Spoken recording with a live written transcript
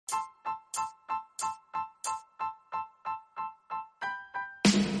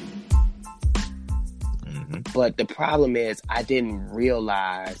But the problem is I didn't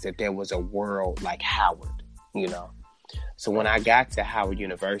realize that there was a world like Howard, you know. So when I got to Howard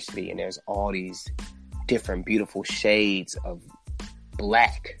University and there's all these different beautiful shades of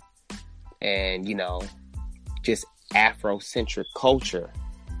black and, you know, just Afrocentric culture,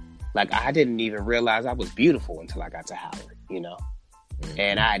 like I didn't even realize I was beautiful until I got to Howard, you know.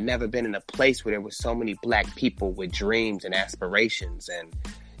 And I had never been in a place where there was so many black people with dreams and aspirations, and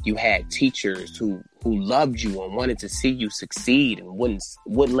you had teachers who loved you and wanted to see you succeed and wouldn't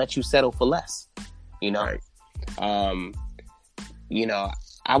let you settle for less, you know. Right. You know,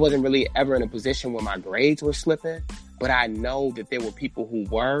 I wasn't really ever in a position where my grades were slipping, but I know that there were people who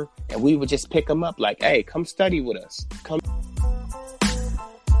were, and we would just pick them up like, hey, come study with us. Come.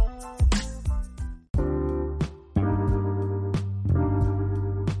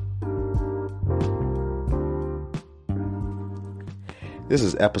 This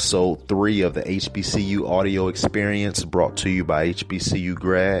is episode 3 of the HBCU audio experience brought to you by HBCU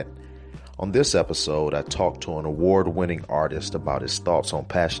Grad. On this episode, I talked to an award-winning artist about his thoughts on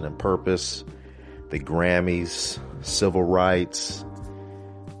passion and purpose, the Grammys, civil rights,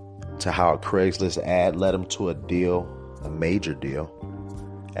 to how a Craigslist ad led him to a deal, a major deal,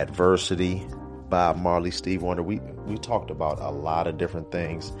 adversity, Bob Marley, Steve Wonder. We talked about a lot of different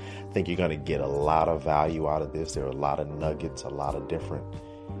things. I think you're going to get a lot of value out of this. There are a lot of nuggets, a lot of different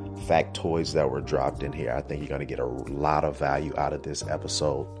factoids that were dropped in here. I think you're going to get a lot of value out of this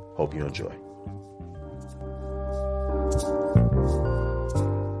episode. Hope you enjoy.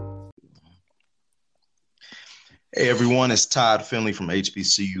 Hey everyone, it's Todd Finley from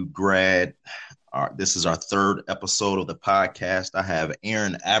HBCU Grad. This is our 3rd episode of the podcast. I have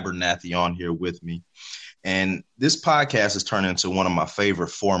Aaron Abernathy on here with me. And this podcast has turned into one of my favorite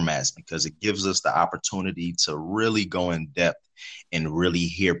formats because it gives us the opportunity to really go in depth and really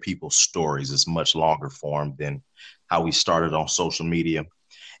hear people's stories. It's much longer form than how we started on social media.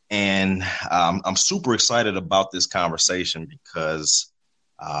 And I'm super excited about this conversation because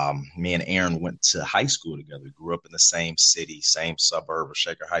me and Aaron went to high school together. We grew up in the same city, same suburb of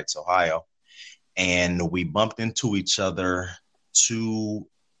Shaker Heights, Ohio. And we bumped into each other two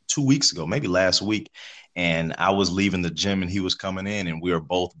weeks ago, maybe last week. And I was leaving the gym and he was coming in, and we were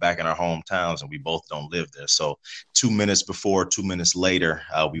both back in our hometowns and we both don't live there. So 2 minutes before, 2 minutes later,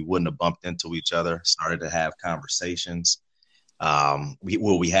 we wouldn't have bumped into each other, started to have conversations.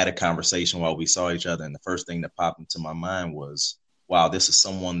 We had a conversation while we saw each other. And the first thing that popped into my mind was, wow, this is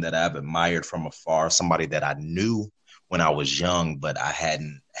someone that I've admired from afar, somebody that I knew when I was young, but I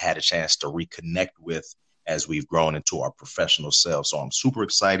hadn't had a chance to reconnect with as we've grown into our professional selves. So I'm super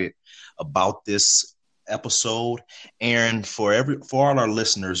excited about this episode. Aaron, for all our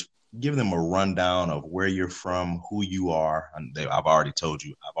listeners, give them a rundown of where you're from, who you are. I've already told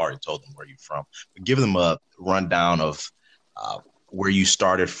them where you're from, but give them a rundown of where you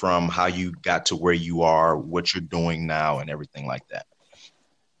started from, how you got to where you are, what you're doing now, and everything like that.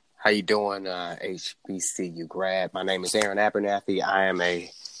 How you doing, HBCU Grad? My name is Aaron Abernathy. I am a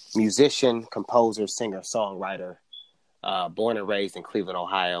musician, composer, singer, songwriter, born and raised in Cleveland,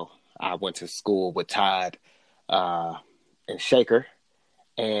 Ohio. I went to school with Todd in Shaker,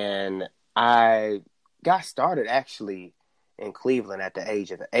 and I got started actually in Cleveland at the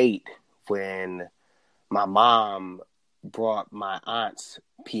age of 8 when my mom brought my aunt's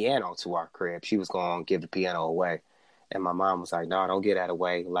piano to our crib. She was going to give the piano away. And my mom was like, no, don't get that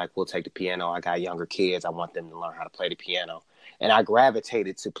away. Like, we'll take the piano. I got younger kids. I want them to learn how to play the piano. And I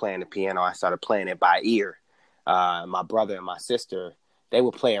gravitated to playing the piano. I started playing it by ear. My brother and my sister, they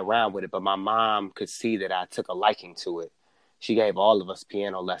would play around with it, but my mom could see that I took a liking to it. She gave all of us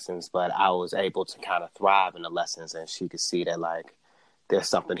piano lessons, but I was able to kind of thrive in the lessons, and she could see that, like, there's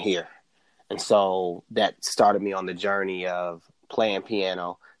something here. And so that started me on the journey of playing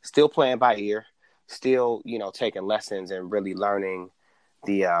piano, still playing by ear, still, you know, taking lessons and really learning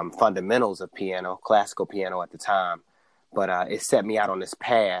the fundamentals of piano, classical piano at the time. But it set me out on this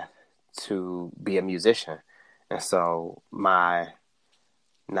path to be a musician. And so my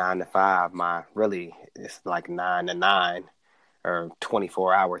 9 to 5, it's like 9 to 9 or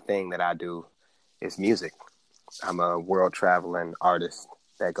 24-hour thing that I do is music. I'm a world traveling artist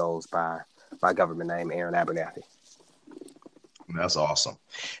that goes by my government name, Aaron Abernathy. That's awesome.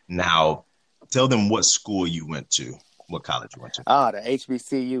 Now, tell them what school you went to, what college you went to. The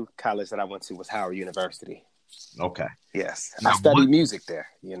HBCU college that I went to was Howard University. Okay. Yes. Now, I studied music there,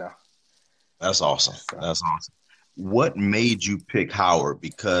 you know. That's awesome. That's awesome. What made you pick Howard?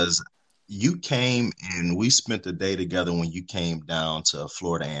 Because you came and we spent the day together when you came down to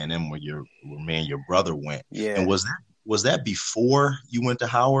Florida A&M where me and your brother went. Yeah. And was that before you went to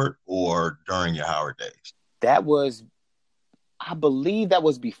Howard or during your Howard days? That was, I believe that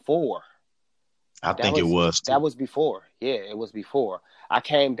was before. I think it was too. That was before. Yeah, it was before. I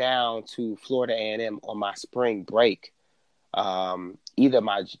came down to Florida A&M on my spring break. Either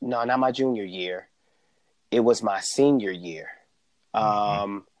my no, not my junior year. It was my senior year.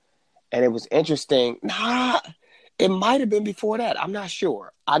 And it was interesting. Nah, it might have been before that. I'm not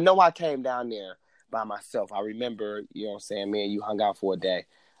sure. I know I came down there by myself. I remember, you know what I'm saying, me and you hung out for a day.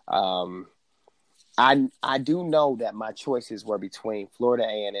 I do know that my choices were between Florida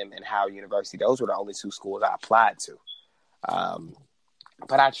A&M and Howard University. Those were the only two schools I applied to.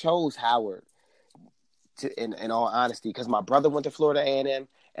 But I chose Howard in all honesty, because my brother went to Florida A&M,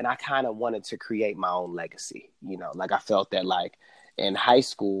 and I kind of wanted to create my own legacy. You know, like I felt that like in high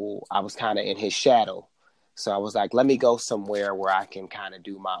school, I was kind of in his shadow. So I was like, let me go somewhere where I can kind of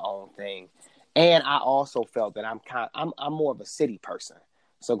do my own thing. And I also felt that I'm more of a city person.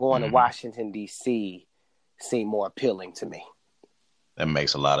 So going to Washington, D.C. seemed more appealing to me. That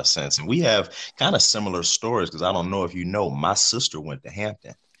makes a lot of sense. And we have kind of similar stories, because I don't know if you know, my sister went to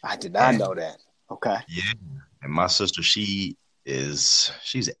Hampton. I did not know that. Okay. Yeah. And my sister, she's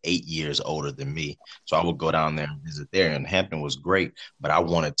 8 years older than me. So I would go down there and visit there. And Hampton was great, but I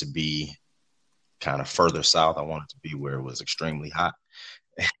wanted to be kind of further south. I wanted to be where it was extremely hot.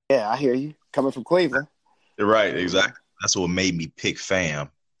 Yeah, I hear you. Coming from Cleveland. Right, exactly. That's what made me pick FAM.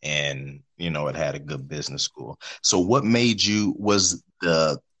 And, you know, it had a good business school. So what made you, was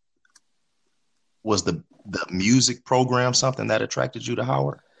the music program something that attracted you to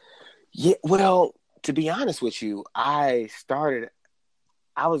Howard? Yeah, well, to be honest with you, I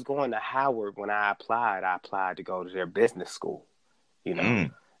was going to Howard when I applied. I applied to go to their business school, you know.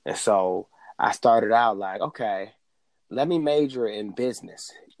 And so I started out like, okay, let me major in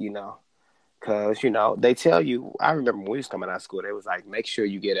business, you know, because, you know, they tell you, I remember when we was coming out of school, they was like, make sure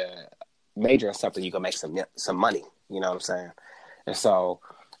you get a major in something you can make some money, you know what I'm saying? And so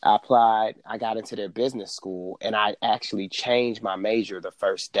I applied, I got into their business school, and I actually changed my major the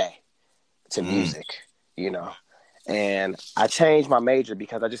first day to music, you know. And I changed my major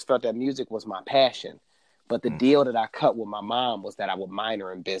because I just felt that music was my passion. But the deal that I cut with my mom was that I would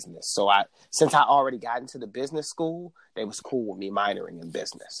minor in business. So since I already got into the business school, they was cool with me minoring in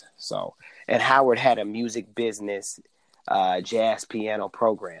business. So, and Howard had a music business, jazz piano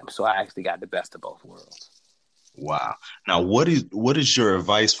program. So I actually got the best of both worlds. Wow. Now, what is your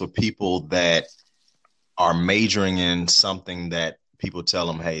advice for people that are majoring in something that people tell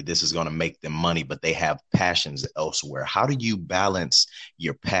them, hey, this is going to make them money, but they have passions elsewhere? How do you balance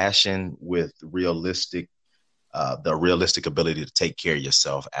your passion with the realistic ability to take care of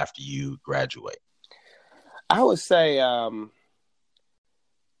yourself after you graduate? I would say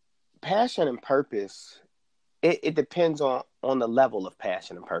passion and purpose, it depends on the level of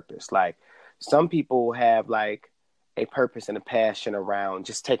passion and purpose. Like some people have like a purpose and a passion around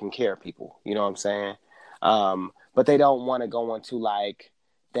just taking care of people. You know what I'm saying? But they don't want to go into like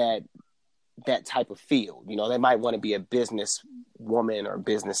that type of field. You know, they might want to be a business woman or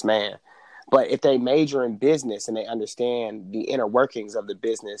businessman. But if they major in business and they understand the inner workings of the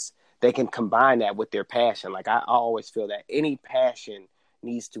business, they can combine that with their passion. Like I always feel that any passion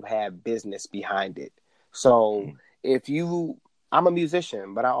needs to have business behind it. So I'm a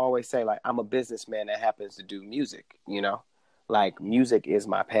musician, but I always say like I'm a businessman that happens to do music, you know? Like music is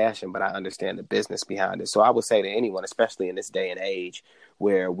my passion, but I understand the business behind it. So I would say to anyone, especially in this day and age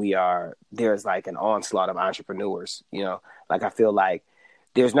where there's like an onslaught of entrepreneurs, you know, like I feel like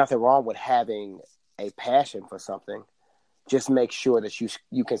there's nothing wrong with having a passion for something. Just make sure that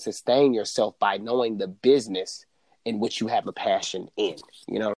you can sustain yourself by knowing the business in which you have a passion in.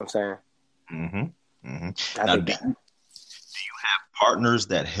 You know what I'm saying? Now, do you have partners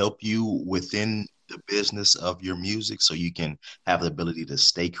that help you within the business of your music so you can have the ability to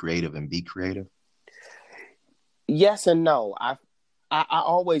stay creative and be creative? Yes and no. I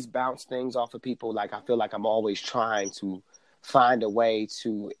always bounce things off of people. Like I feel like I'm always trying to find a way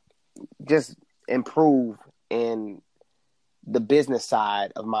to just improve in the business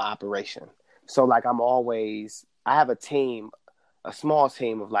side of my operation. So like I have a small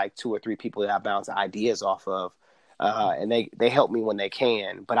team of like 2 or 3 people that I bounce ideas off of. And they help me when they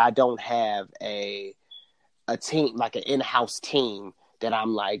can, but I don't have a team, like an in-house team that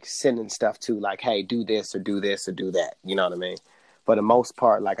I'm like sending stuff to, like, hey, do this or do this or do that. You know what I mean? For the most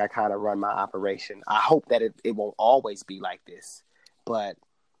part, like I kind of run my operation. I hope that it won't always be like this, but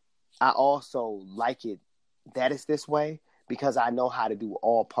I also like it that it's this way because I know how to do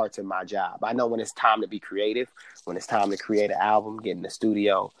all parts of my job. I know when it's time to be creative, when it's time to create an album, get in the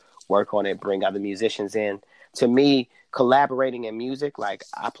studio, work on it, bring other musicians in. To me, collaborating in music, like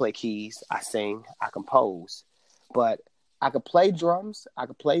I play keys, I sing, I compose, but I could play drums, I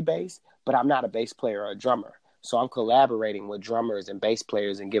could play bass, but I'm not a bass player or a drummer. So I'm collaborating with drummers and bass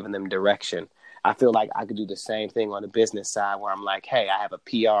players and giving them direction. I feel like I could do the same thing on the business side where I'm like, hey, I have a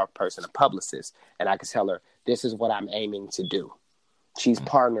PR person, a publicist, and I could tell her, this is what I'm aiming to do. She's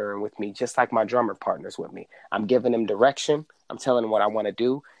partnering with me just like my drummer partners with me. I'm giving them direction. I'm telling them what I want to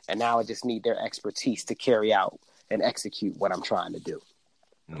do. And now I just need their expertise to carry out and execute what I'm trying to do.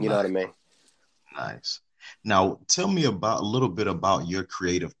 You know what I mean? Nice. Now, tell me a little bit about your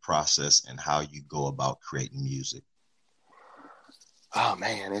creative process and how you go about creating music. Oh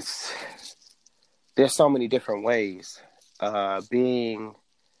man, there's so many different ways. Being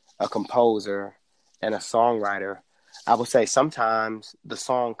a composer and a songwriter, I would say sometimes the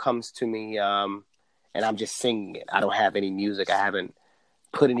song comes to me and I'm just singing it. I don't have any music. I haven't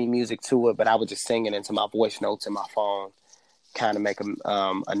put any music to it, but I would just sing it into my voice notes in my phone, kind of make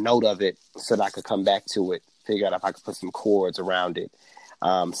a note of it so that I could come back to it, figure out if I could put some chords around it.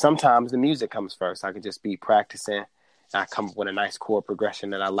 Sometimes the music comes first. I could just be practicing. I come up with a nice chord progression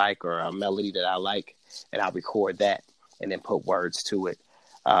that I like or a melody that I like, and I'll record that and then put words to it.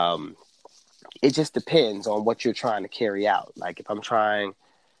 It just depends on what you're trying to carry out. Like if I'm trying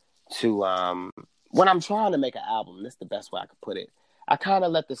to, when I'm trying to make an album, this is the best way I could put it. I kind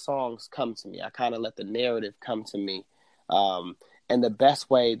of let the songs come to me. I kind of let the narrative come to me. And the best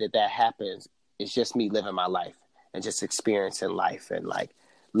way that happens is just me living my life and just experiencing life and like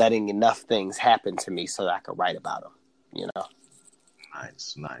letting enough things happen to me so that I can write about them, you know?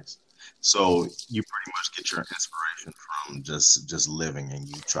 Nice. So you pretty much get your inspiration from just living, and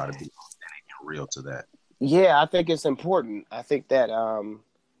you try to be authentic and real to that. Yeah, I think it's important. I think that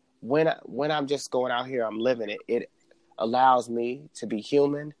when I'm just going out here, I'm living it. It allows me to be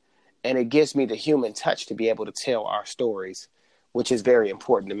human, and it gives me the human touch to be able to tell our stories, which is very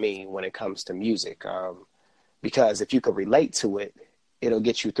important to me when it comes to music. Because if you could relate to it, it'll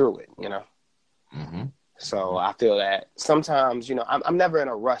get you through it, you know? Mm-hmm. So I feel that sometimes, you know, I'm never in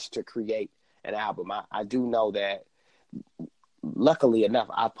a rush to create an album. I do know that, luckily enough,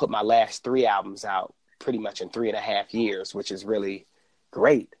 I put my last 3 albums out pretty much in 3.5 years, which is really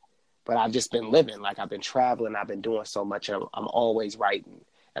great. But I've just been living. Like I've been traveling. I've been doing so much. I'm always writing,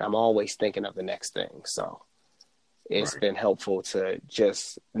 and I'm always thinking of the next thing. So it's been helpful to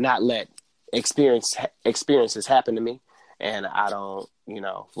just not let experiences happen to me, and I don't, you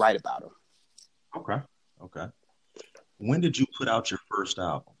know, write about them. Okay. When did you put out your first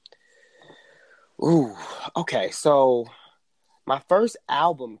album? Ooh, okay. So my first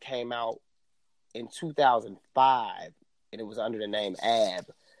album came out in 2005, and it was under the name Ab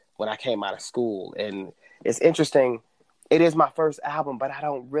when I came out of school. And it's interesting. It is my first album, but I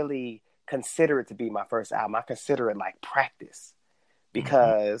don't really consider it to be my first album. I consider it like practice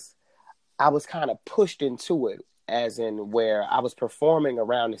because I was kind of pushed into it, as in where I was performing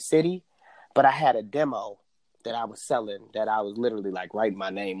around the city, but I had a demo that I was selling that I was literally like writing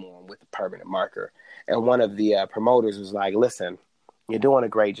my name on with a permanent marker. And one of the promoters was like, listen, you're doing a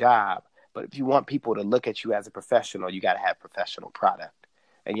great job, but if you want people to look at you as a professional, you got to have professional product.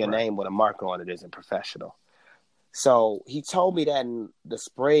 And your name with a marker on it isn't professional. So he told me that in the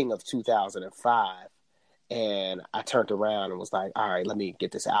spring of 2005. And I turned around and was like, all right, let me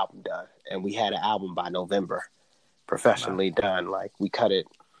get this album done. And we had an album by November, professionally done. Like we cut it.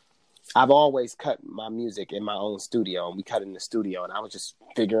 I've always cut my music in my own studio, and we cut it in the studio, and I was just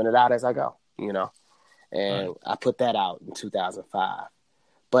figuring it out as I go, you know? And I put that out in 2005.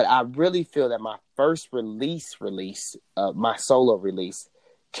 But I really feel that my first release, my solo release,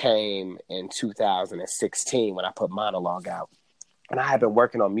 came in 2016 when I put Monologue out. And I have been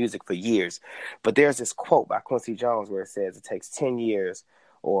working on music for years. But there's this quote by Quincy Jones where it says it takes 10 years,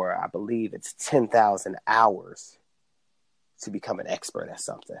 or I believe it's 10,000 hours to become an expert at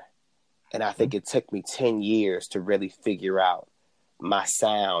something. And I think it took me 10 years to really figure out my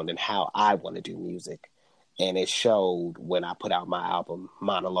sound and how I want to do music. And it showed when I put out my album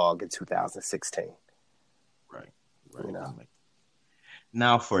Monologue in 2016. Right. You know?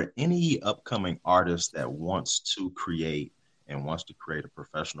 Now, for any upcoming artist that wants to create a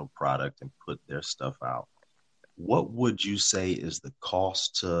professional product and put their stuff out, what would you say is the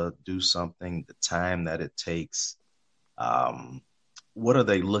cost to do something, the time that it takes? What are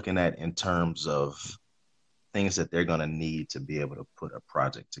they looking at in terms of things that they're going to need to be able to put a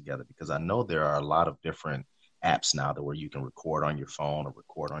project together? Because I know there are a lot of different apps now where you can record on your phone or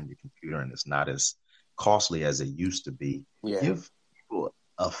record on your computer, and it's not as costly as it used to be. Yeah. Give people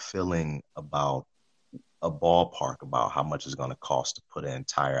a feeling about a ballpark about how much it's going to cost to put an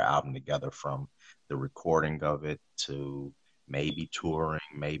entire album together, from the recording of it to maybe touring,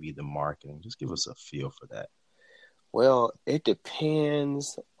 maybe the marketing? Just give us a feel for that. Well, it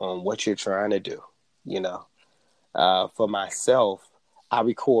depends on what you're trying to do. You know, for myself, I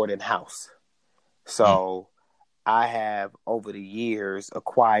record in house. Mm, So I have over the years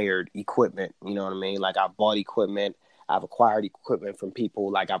acquired equipment. You know what I mean? Like I've bought equipment. I've acquired equipment from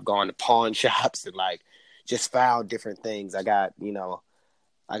people. Like I've gone to pawn shops and like just found different things. I got me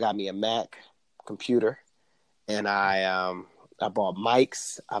a Mac computer, and I bought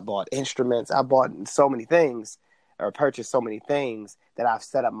mics, I bought instruments, I bought so many things, or purchased so many things that I've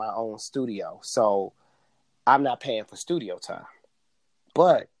set up my own studio. So I'm not paying for studio time.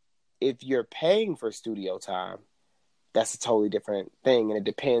 But if you're paying for studio time, that's a totally different thing. And it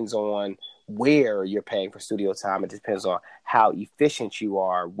depends on where you're paying for studio time. It depends on how efficient you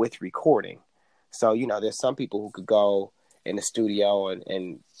are with recording. So, there's some people who could go in the studio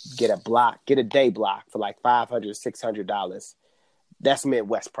and get a day block for like $500, $600. That's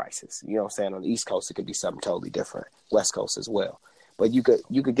Midwest prices. You know what I'm saying? On the East Coast, it could be something totally different. West Coast as well. But you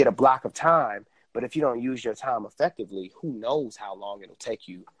could get a block of time, but if you don't use your time effectively, who knows how long it'll take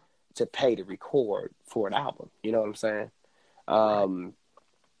you to pay to record for an album. You know what I'm saying? right.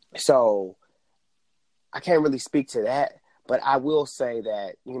 So I can't really speak to that, but I will say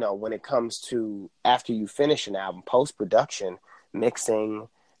that, when it comes to after you finish an album, post-production, mixing,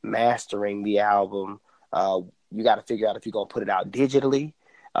 mastering the album, you got to figure out if you're going to put it out digitally,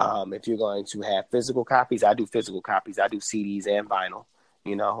 if you're going to have physical copies. I do physical copies. I do CDs and vinyl,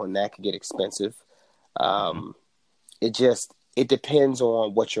 and that can get expensive. Mm-hmm. Um, it depends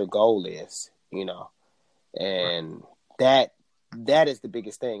on what your goal is, Right. and that is the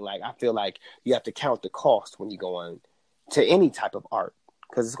biggest thing. Like I feel like you have to count the cost when you go on to any type of art,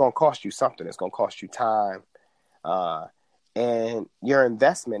 because it's going to cost you something. It's going to cost you time, uh, and your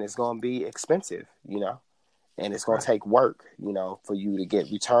investment is going to be expensive, and it's going to Right. take work, for you to get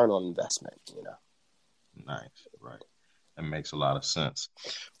return on investment. Nice. Right. That makes a lot of sense.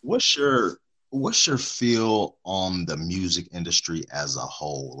 What's your what's your feel on the music industry as a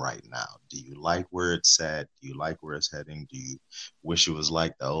whole right now? Do you like where it's at? Do you like where it's heading? Do you wish it was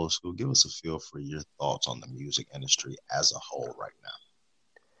like the old school? Give us a feel for your thoughts on the music industry as a whole right now.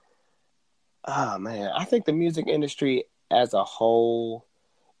 Oh man, I think the music industry as a whole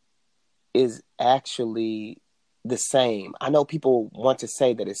is actually the same. I know people want to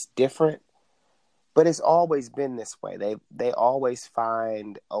say that it's different, but it's always been this way. They always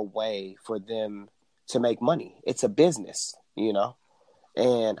find a way for them to make money. It's a business.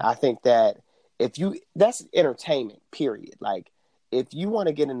 And I think that if you that's entertainment, period. Like if you want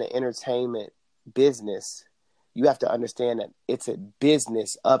to get in the entertainment business, you have to understand that it's a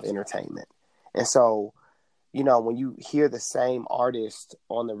business of entertainment. And so, when you hear the same artist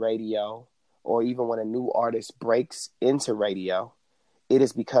on the radio, or even when a new artist breaks into radio, it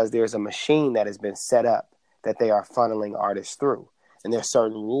is because there's a machine that has been set up that they are funneling artists through. And there's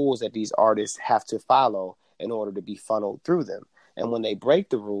certain rules that these artists have to follow in order to be funneled through them. And when they break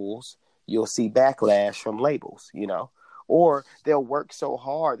the rules, you'll see backlash from labels. Or they'll work so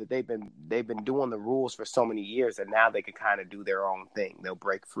hard that they've been doing the rules for so many years that now they can kind of do their own thing. They'll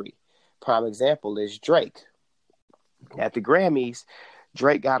break free. Prime example is Drake. At the Grammys,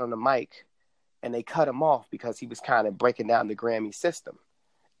 Drake got on the mic and they cut him off because he was kind of breaking down the Grammy system.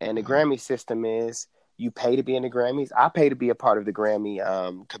 And the Mhm. Grammy system is you pay to be in the Grammys. I pay to be a part of the Grammy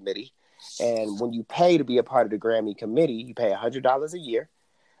committee. And when you pay to be a part of the Grammy committee, you pay $100 a year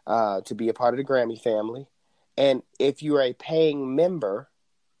to be a part of the Grammy family. And if you're a paying member,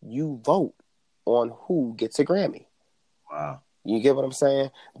 you vote on who gets a Grammy. Wow. You get what I'm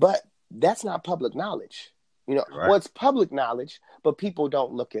saying? But that's not public knowledge. Right. Well, it's public knowledge, but people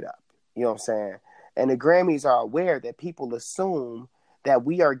don't look it up. You know what I'm saying? And the Grammys are aware that people assume that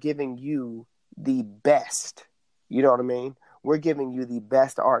we are giving you the best. You know what I mean? We're giving you the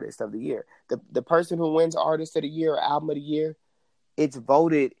best artist of the year. The person who wins artist of the year or album of the year, it's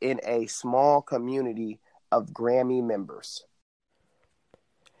voted in a small community of Grammy members.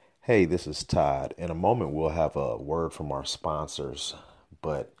 Hey, this is Todd. In a moment, we'll have a word from our sponsors,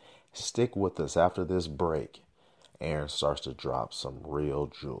 but stick with us after this break. Aaron starts to drop some real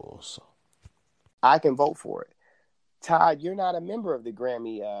jewels. I can vote for it. Todd, you're not a member of the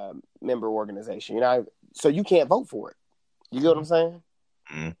Grammy member organization. So you can't vote for it. You get what I'm saying?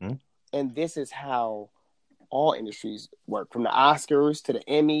 Mm-hmm. And this is how all industries work, from the Oscars to the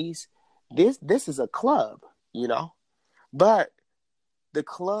Emmys. This is a club, you know. But the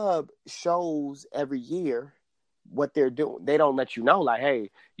club shows every year what they're doing. They don't let you know, like, hey,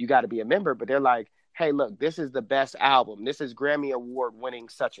 you got to be a member, but they're like, hey, look, this is the best album. This is Grammy Award winning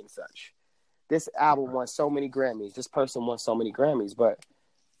such and such. This album won so many Grammys. This person won so many Grammys. But,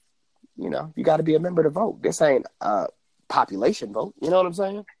 you got to be a member to vote. This ain't a population vote. You know what I'm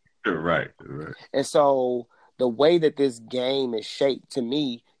saying? Right. And so the way that this game is shaped, to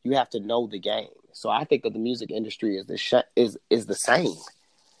me, you have to know the game. So I think of the music industry as is the same.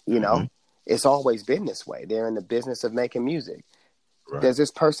 It's always been this way. They're in the business of making music. Right. Does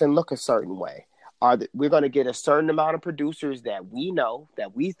this person look a certain way? We're going to get a certain amount of producers that we know,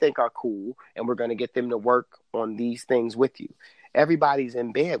 that we think are cool, and we're going to get them to work on these things with you. Everybody's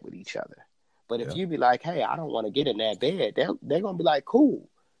in bed with each other. But if you be like, hey, I don't want to get in that bed, they're going to be like, cool.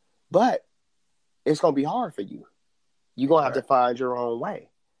 But it's going to be hard for you. You're going to have to find your own way.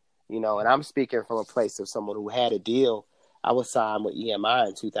 And I'm speaking from a place of someone who had a deal. I was signed with EMI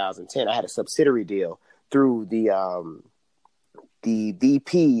in 2010. I had a subsidiary deal through the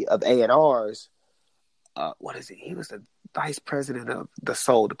VP of A&Rs. What is it? He was the vice president of the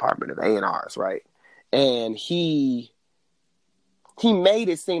soul department of A&Rs, right? And he made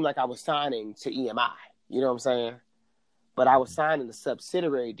it seem like I was signing to EMI. You know what I'm saying? But I was signing the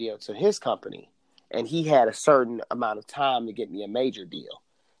subsidiary deal to his company, and he had a certain amount of time to get me a major deal.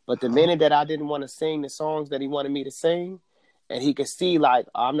 But the minute that I didn't want to sing the songs that he wanted me to sing, and he could see, like,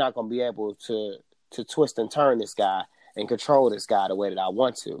 I'm not going to be able to twist and turn this guy and control this guy the way that I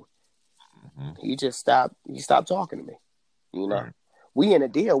want to, he stopped talking to me. Right. We in a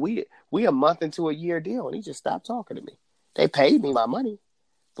deal. We a month into a year deal, and he just stopped talking to me. They paid me my money,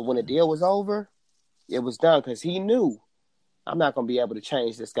 but when the deal was over, it was done because he knew I'm not going to be able to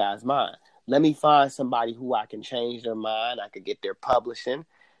change this guy's mind. Let me find somebody who I can change their mind. I could get their publishing.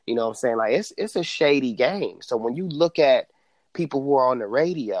 You know what I'm saying? Like, it's a shady game. So when you look at people who are on the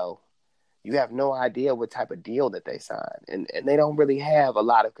radio, you have no idea what type of deal that they sign. And they don't really have a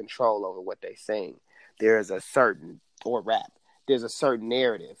lot of control over what they sing. There's a certain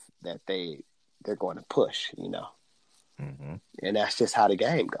narrative that they're going to push, And that's just how the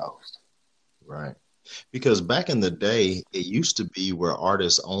game goes. Right. Because back in the day, it used to be where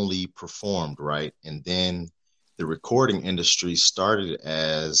artists only performed, right? And then the recording industry started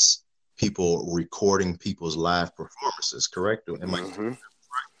as people recording people's live performances, correct?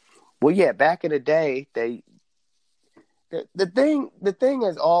 Well, yeah, back in the day, the thing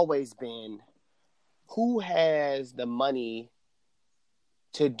has always been who has the money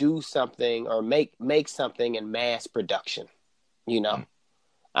to do something or make something in mass production,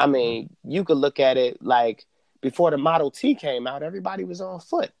 I mean, you could look at it like before the Model T came out, everybody was on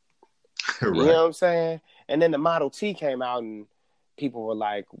foot. Right. You know what I'm saying? And then the Model T came out and people were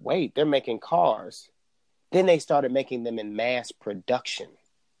like, wait, they're making cars. Then they started making them in mass production.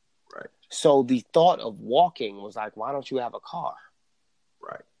 Right. So the thought of walking was like, why don't you have a car?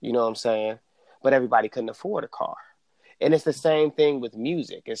 Right. You know what I'm saying? But everybody couldn't afford a car. And it's the same thing with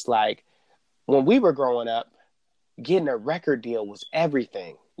music. It's like when we were growing up, getting a record deal was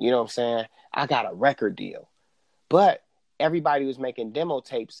everything. You know what I'm saying? I got a record deal. But everybody was making demo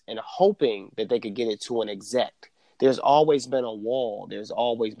tapes and hoping that they could get it to an exec. There's always been a wall. There's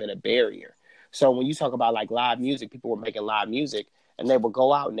always been a barrier. So when you talk about like live music, people were making live music and they would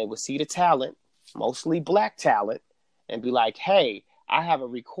go out and they would see the talent, mostly black talent, and be like, hey, I have a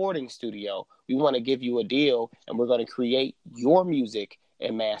recording studio. We want to give you a deal and we're going to create your music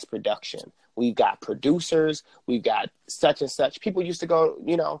in mass production. We've got producers. We've got such and such. People used to go,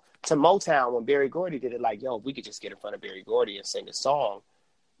 to Motown when Berry Gordy did it. Like, yo, if we could just get in front of Berry Gordy and sing a song,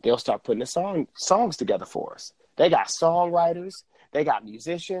 they'll start putting the songs together for us. They got songwriters. They got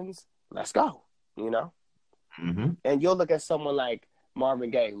musicians. Let's go, Mm-hmm. And you'll look at someone like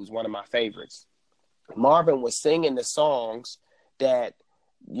Marvin Gaye, who's one of my favorites. Marvin was singing the songs that,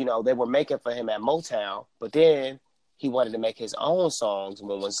 they were making for him at Motown, but then he wanted to make his own songs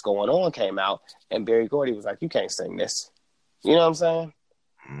when What's Going On came out, and Berry Gordy was like, you can't sing this. You know what I'm saying?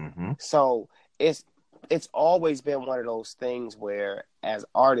 Mm-hmm. So it's always been one of those things where, as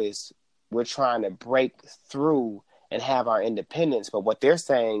artists, we're trying to break through and have our independence. But what they're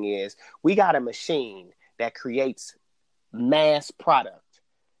saying is, we got a machine that creates mass product.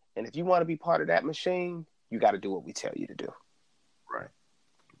 And if you want to be part of that machine, you got to do what we tell you to do. Right.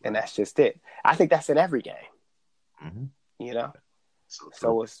 And that's just it. I think that's in every game. Mm-hmm.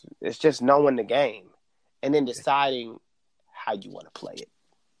 So it's just knowing the game and then deciding how you want to play it.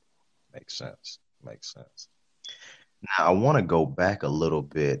 Makes sense. Now I want to go back a little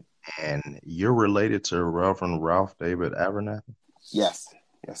bit, and you're related to Reverend Ralph David Abernathy? Yes,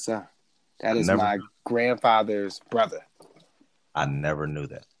 sir. That is my grandfather's brother. I never knew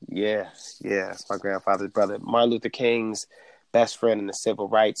that. Yes, my grandfather's brother. Martin Luther King's best friend in the civil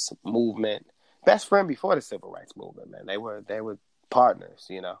rights movement. best friend before the civil rights movement, man. They were partners,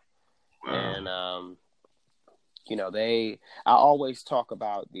 Wow. and I always talk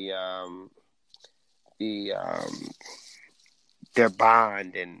about the their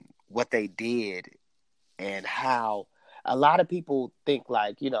bond and what they did, and how a lot of people think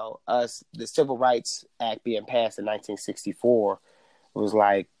like, us, the Civil Rights Act being passed in 1964 was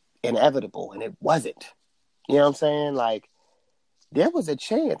like inevitable, and it wasn't. You know what I'm saying? Like, there was a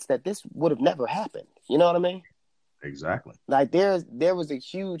chance that this would have never happened. You know what I mean? Exactly. Like, there was a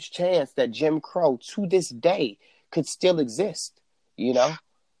huge chance that Jim Crow to this day could still exist,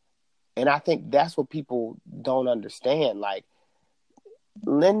 And I think that's what people don't understand. Like,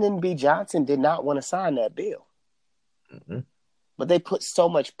 Lyndon B. Johnson did not want to sign that bill. Mm-hmm. But they put so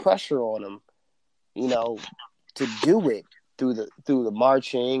much pressure on him, to do it through the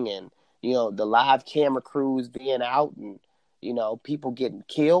marching and, the live camera crews being out and, people getting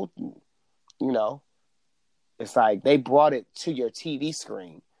killed. And, it's like they brought it to your TV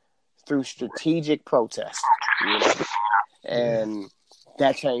screen through strategic protest, and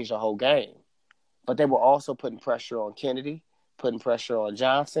that changed the whole game. But they were also putting pressure on Kennedy, putting pressure on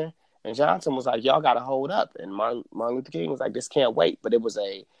Johnson, and Johnson was like, "Y'all got to hold up," and Martin Luther King was like, "This can't wait." But it was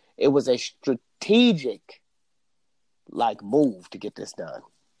a strategic move to get this done.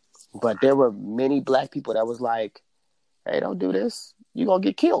 But there were many black people that was like, "Hey, don't do this. You're gonna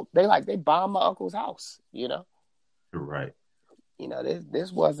get killed." They bombed my uncle's house. You're right.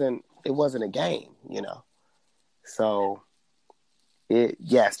 This wasn't a game. So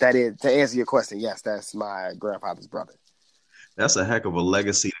yes, that is, to answer your question. Yes, that's my grandfather's brother. That's a heck of a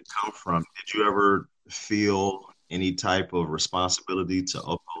legacy to come from. Did you ever feel any type of responsibility to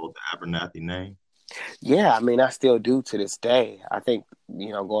uphold the Abernathy name? Yeah, I mean, I still do to this day. I think,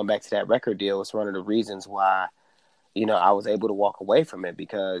 going back to that record deal, it's one of the reasons why, I was able to walk away from it,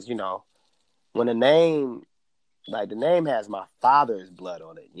 because, when the name has my father's blood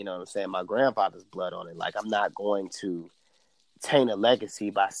on it, you know what I'm saying? My grandfather's blood on it. Like, I'm not going to taint a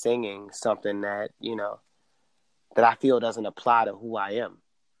legacy by singing something that, that I feel doesn't apply to who I am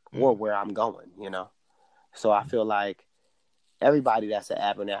or where I'm going, So I feel like everybody that's an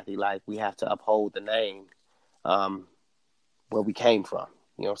Abernathy, we have to uphold the name, where we came from,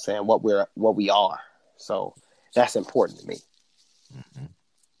 you know what I'm saying? What we are. So that's important to me.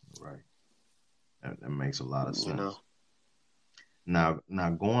 Mm-hmm. Right. That makes a lot of sense. Now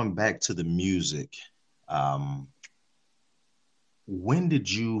going back to the music, when did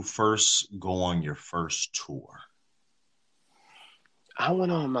you first go on your first tour? I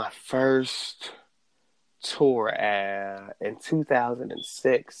went on my first tour in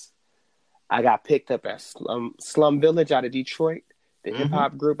 2006. I got picked up at Slum Village out of Detroit, the hip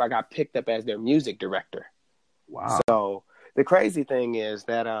hop group. I got picked up as their music director. Wow. So the crazy thing is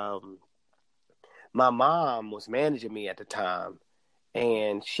that my mom was managing me at the time,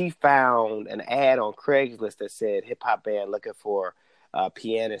 and she found an ad on Craigslist that said hip hop band looking for a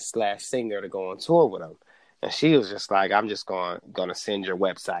pianist / singer to go on tour with them. And she was just like, "I'm just going to send your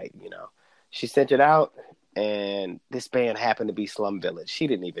website." She sent it out, and this band happened to be Slum Village. She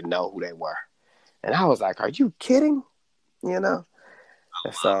didn't even know who they were, and I was like, "Are you kidding?" And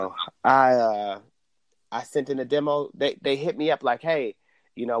so I sent in a demo. They hit me up like, "Hey,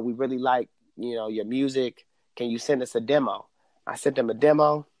 we really like your music. Can you send us a demo?" I sent them a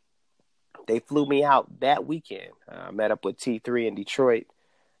demo. They flew me out that weekend. Met up with T3 in Detroit.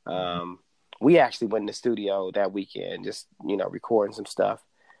 We actually went in the studio that weekend, just recording some stuff,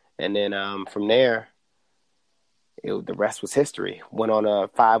 and then from there, the rest was history. Went on a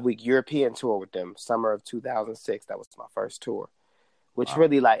 5-week European tour with them, summer of 2006. That was my first tour, which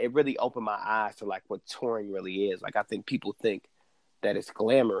really it really opened my eyes to what touring really is. I think people think that it's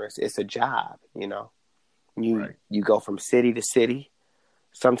glamorous. It's a job, You go from city to city.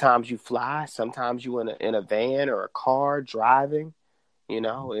 Sometimes you fly. Sometimes you in a van or a car driving.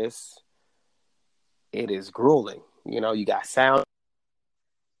 It is grueling. You got sound.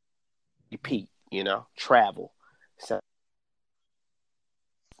 Repeat. Travel.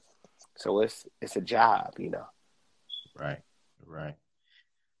 So it's a job. Right.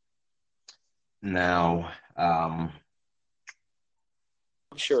 Now, I'm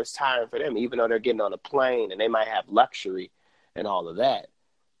sure it's tiring for them, even though they're getting on a plane and they might have luxury and all of that.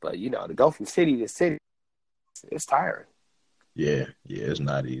 But, to go from city to city, it's tiring. Yeah, it's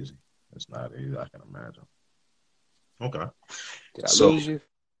not easy. It's not easy, I can imagine. Okay. Did I lose you?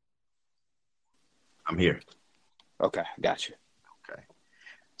 I'm here. Okay, got you. Okay.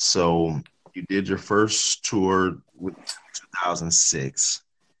 So you did your first tour with 2006,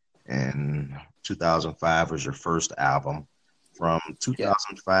 and 2005 was your first album, from Yeah.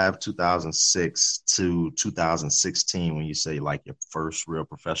 2005, 2006 to 2016, when you say like your first real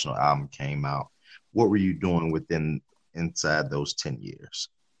professional album came out, what were you doing inside those 10 years?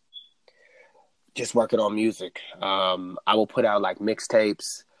 Just working on music. I will put out like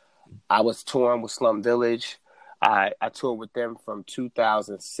mixtapes. I was touring with Slum Village. I toured with them from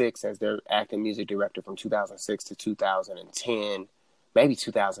 2006 as their acting music director from 2006 to 2010, maybe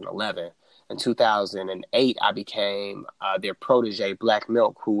 2011. In 2008, I became their protege, Black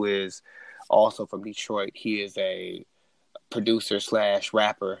Milk, who is also from Detroit. He is a producer slash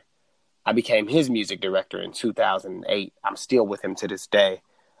rapper. I became his music director in 2008. I'm still with him to this day.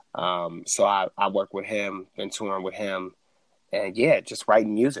 So I work with him, been touring with him, and yeah, just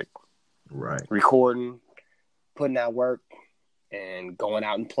writing music, Right. recording, putting out work, and going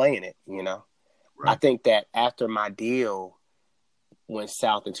out and playing it. I Right. think that after my deal went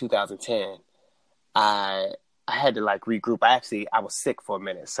south in 2010, I had to like regroup. I was sick for a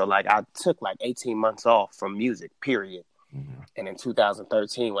minute, so like I took like 18 months off from music, period. Mm-hmm. And in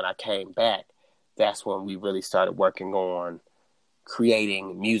 2013, when I came back, that's when we really started working on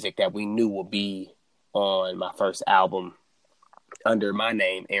creating music that we knew would be on my first album under my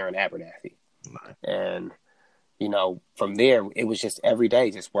name, Aaron Abernathy. Right. And, from there, it was just every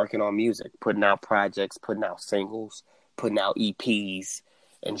day, just working on music, putting out projects, putting out singles, putting out EPs,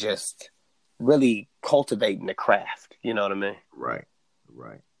 and just really cultivating the craft. You know what I mean? Right.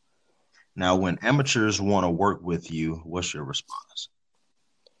 Right. Now, when amateurs want to work with you, what's your response?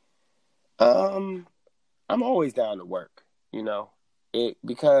 I'm always down to work,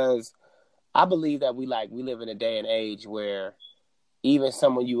 because I believe that we live in a day and age where even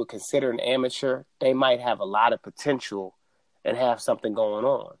someone you would consider an amateur, they might have a lot of potential and have something going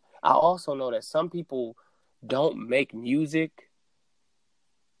on. I also know that some people don't make music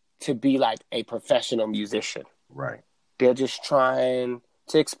to be like a professional musician. Right. They're just trying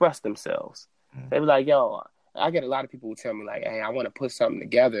to express themselves. Mm-hmm. They be like, yo, I get a lot of people who tell me like, hey, I want to put something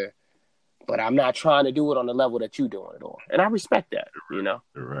together, but I'm not trying to do it on the level that you're doing it on. And I respect that,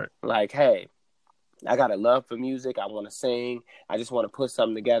 Right. Like, hey, I got a love for music. I want to sing. I just want to put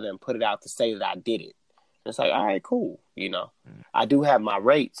something together and put it out to say that I did it. And it's like, all right, cool. I do have my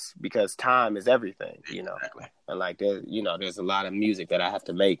rates because time is everything, Exactly. And like, there's a lot of music that I have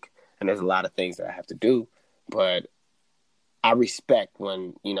to make and there's a lot of things that I have to do. But I respect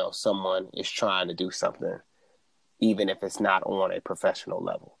when, someone is trying to do something, even if it's not on a professional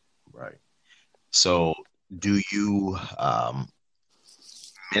level. Right. So do you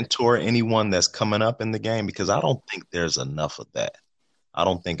mentor anyone that's coming up in the game? Because I don't think there's enough of that. I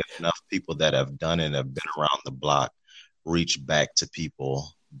don't think enough people that have done it and have been around the block reach back to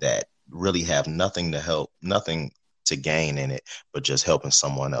people that really have nothing to gain in it, but just helping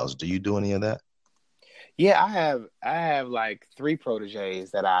someone else. Do you do any of that? Yeah, I have like 3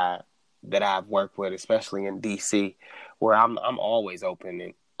 proteges that I've worked with, especially in DC, where I'm always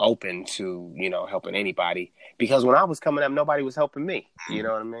open to, helping anybody. Because when I was coming up, nobody was helping me. You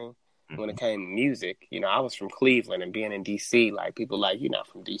know what I mean? When it came to music, I was from Cleveland, and being in DC, like people like, you're not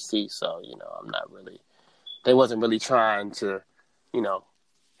from DC, so, I'm not really, they wasn't really trying to,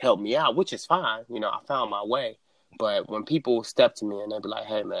 help me out, which is fine. I found my way. But when people step to me and they be like,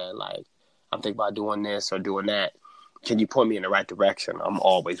 hey man, like, I'm thinking about doing this or doing that, can you point me in the right direction? I'm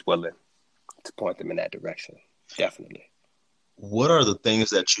always willing to point them in that direction. Definitely. What are the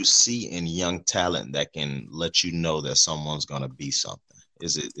things that you see in young talent that can let you know that someone's going to be something?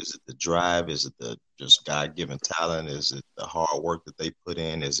 Is it the drive? Is it the just God-given talent? Is it the hard work that they put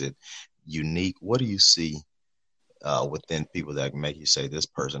in? Is it unique? What do you see within people that make you say this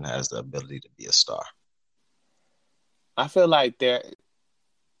person has the ability to be a star? I feel like I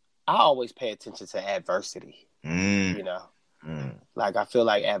always pay attention to adversity. Like I feel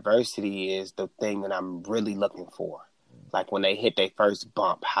like adversity is the thing that I'm really looking for. Like when they hit their first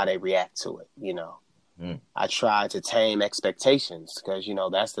bump, how they react to it, I try to tame expectations because,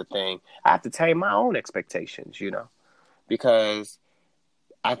 that's the thing. I have to tame my own expectations, because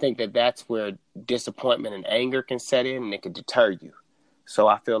I think that that's where disappointment and anger can set in and it can deter you. So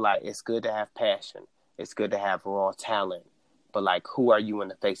I feel like it's good to have passion. It's good to have raw talent. But like, who are you in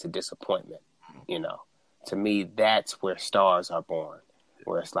the face of disappointment? To me, that's where stars are born,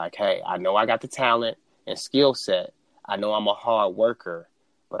 where it's like, hey, I know I got the talent and skill set. I know I'm a hard worker,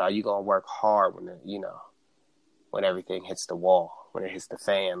 but are you going to work hard when everything hits the wall, when it hits the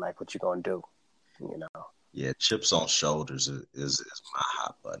fan, like what you going to do, Yeah, chips on shoulders is my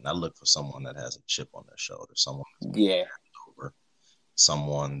hot button. I look for someone that has a chip on their shoulder, someone Yeah. over,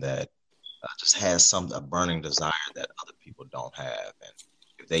 someone that just has a burning desire that other people don't have. And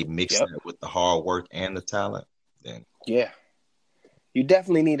if they mix that with the hard work and the talent, then Yeah. you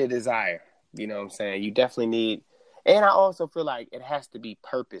definitely need a desire. You know what I'm saying? You definitely need, and I also feel like it has to be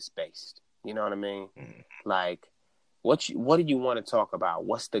purpose based. You know what I mean? Mm. Like, what do you want to talk about?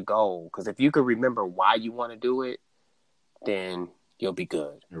 What's the goal? Because if you can remember why you want to do it, then you'll be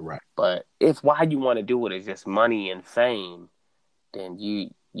good. You're right. But if why you want to do it is just money and fame, then you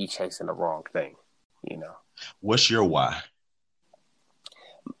chasing the wrong thing. You know. What's your why?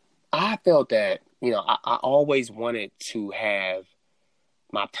 I felt that, I always wanted to have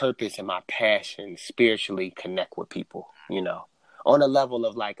my purpose and my passion spiritually connect with people, on a level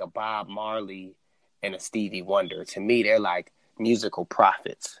of like a Bob Marley and a Stevie Wonder. To me, they're like musical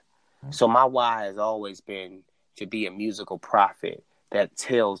prophets. So my why has always been to be a musical prophet that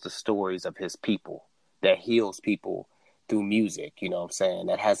tells the stories of his people, that heals people through music, you know what I'm saying?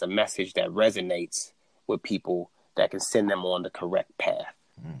 That has a message that resonates with people that can send them on the correct path.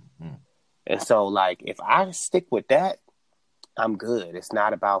 Mm-hmm. And so, like, if I stick with that, I'm good. It's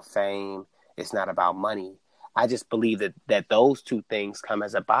not about fame. It's not about money. I just believe that those two things come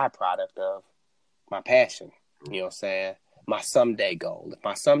as a byproduct of my passion. You know what I'm saying? My someday goal. If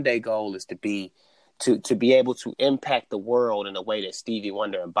my someday goal is to be able to impact the world in a way that Stevie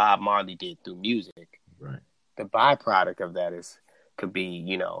Wonder and Bob Marley did through music, Right. the byproduct of that could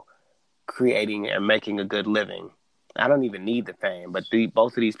be, creating and making a good living. I don't even need the fame, but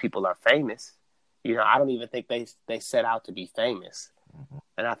both of these people are famous. I don't even think they set out to be famous. Mm-hmm.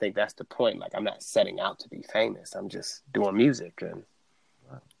 And I think that's the point. Like, I'm not setting out to be famous. I'm just doing music.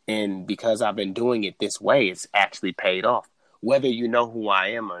 And because I've been doing it this way, it's actually paid off. Whether you know who I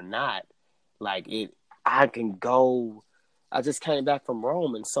am or not, I can go. I just came back from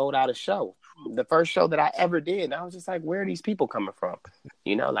Rome and sold out a show. The first show that I ever did. And I was just like, where are these people coming from?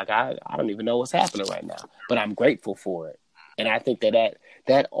 I don't even know what's happening right now, but I'm grateful for it. And I think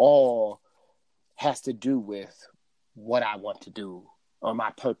that all has to do with what I want to do or my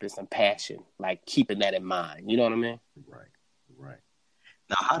purpose and passion, like keeping that in mind. You know what I mean? Right. Right.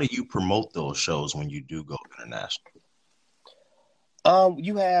 Now, how do you promote those shows when you do go international?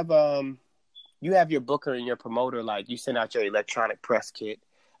 You have your booker and your promoter, like you send out your electronic press kit.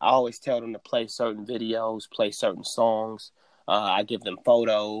 I always tell them to play certain videos, play certain songs. I give them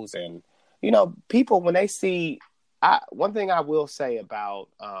photos, and people when they see. One thing I will say about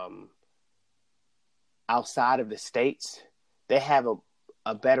outside of the States, they have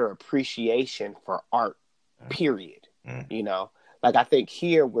a better appreciation for art. Period. Mm. Like I think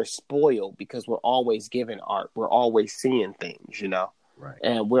here we're spoiled because we're always given art. We're always seeing things. Right.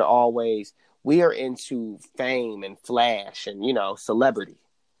 And we are into fame and flash and, celebrity.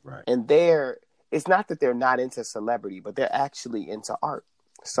 Right. And it's not that they're not into celebrity, but they're actually into art.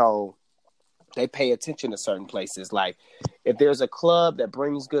 So they pay attention to certain places. Like if there's a club that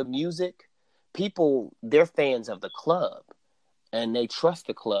brings good music, they're fans of the club and they trust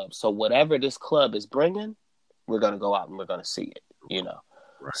the club. So whatever this club is bringing, we're going to go out and we're going to see it,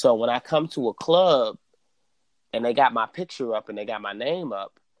 Right. So when I come to a club and they got my picture up and they got my name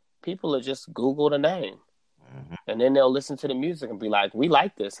up, people will just Google the name. Mm-hmm. And then they'll listen to the music and be like, we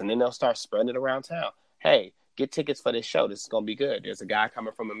like this. And then they'll start spreading it around town. Hey, get tickets for this show. This is going to be good. There's a guy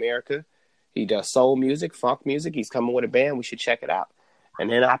coming from America. He does soul music, funk music. He's coming with a band. We should check it out. And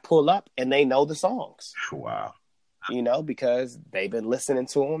then I pull up and they know the songs. Wow. Because they've been listening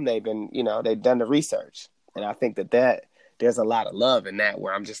to them. They've been, they've done the research. And I think that there's a lot of love in that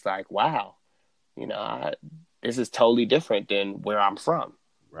where I'm just like, wow, this is totally different than where I'm from.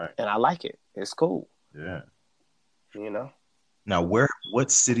 Right. And I like it. It's cool. Yeah. Now, what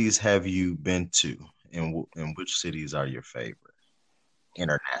cities have you been to, and which cities are your favorite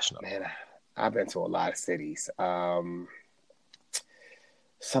internationally? Man, I've been to a lot of cities. Some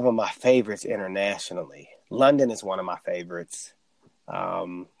of my favorites internationally. London is one of my favorites.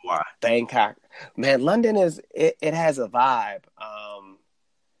 Why? Bangkok. Man, London it has a vibe.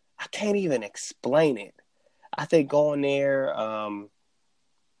 I can't even explain it. I think going there,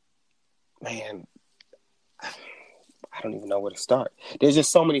 man, I don't even know where to start. There's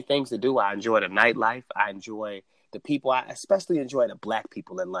just so many things to do. I enjoy the nightlife. I enjoy the people. I especially enjoy the Black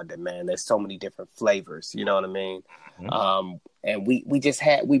people in London, man. There's so many different flavors. You know what I mean? Mm-hmm. And we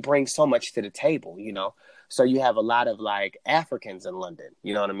bring so much to the table, So you have a lot of like Africans in London.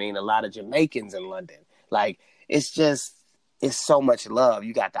 You know what I mean? A lot of Jamaicans in London. Like it's so much love.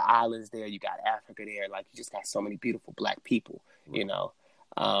 You got the islands there. You got Africa there. Like you just got so many beautiful Black people,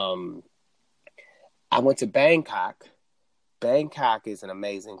 I went to Bangkok. Bangkok is an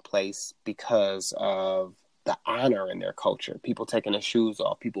amazing place because of the honor in their culture. People taking their shoes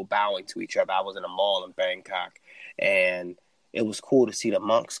off, people bowing to each other. I was in a mall in Bangkok and it was cool to see the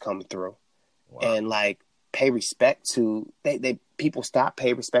monks come through. Wow. And like pay respect to they people stopped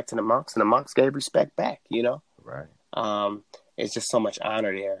pay respect to the monks, and the monks gave respect back. Right. It's just so much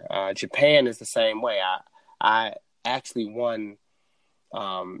honor there. Japan is the same way. I actually won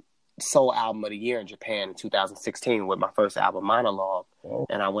Soul Album of the Year in Japan in 2016 with my first album, Monologue. Oh.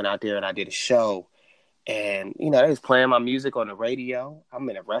 And I went out there and I did a show. And, they was playing my music on the radio. I'm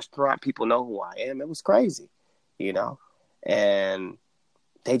in a restaurant. People know who I am. It was crazy, And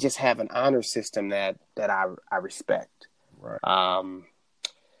they just have an honor system that I respect. Right.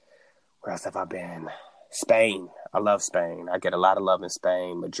 Where else have I been? Spain. I love Spain. I get a lot of love in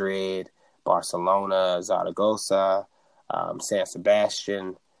Spain. Madrid, Barcelona, Zaragoza, San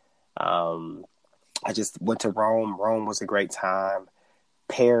Sebastian. I just went to Rome. Rome was a great time.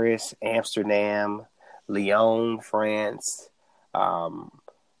 Paris, Amsterdam, Lyon, France,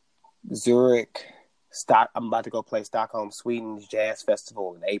 Zurich. I'm about to go play Stockholm, Sweden's Jazz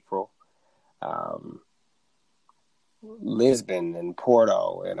Festival in April. Lisbon and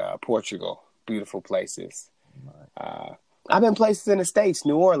Porto and Portugal. Beautiful places. I've been places in the States.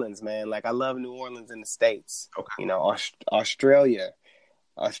 New Orleans, man. Like, I love New Orleans in the States. Okay. Australia.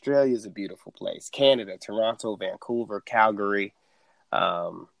 Australia is a beautiful place. Canada, Toronto, Vancouver, Calgary.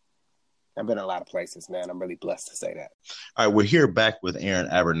 I've been a lot of places, man. I'm really blessed to say that. All right, we're here back with Aaron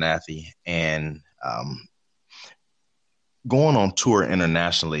Abernathy, and going on tour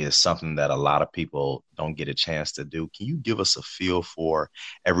internationally is something that a lot of people don't get a chance to do. Can you give us a feel for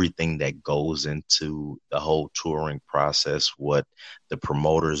everything that goes into the whole touring process, what the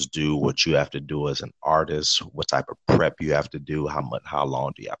promoters do, what you have to do as an artist, what type of prep you have to do, how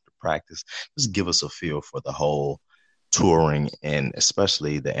long do you have to practice? Just give us a feel for the whole touring and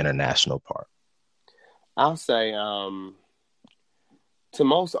especially the international part. I'll say to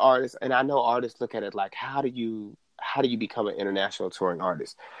most artists, and I know artists look at it like, how do you become an international touring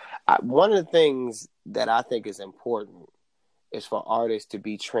artist? One of the things that I think is important is for artists to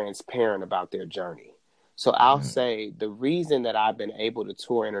be transparent about their journey. So I'll say the reason that I've been able to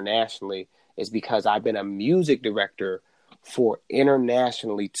tour internationally is because I've been a music director for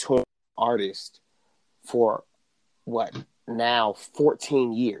internationally touring artists for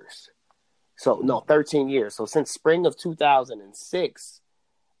 14 years. So no, 13 years. So since spring of 2006,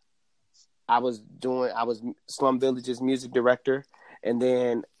 I was Slum Village's music director. And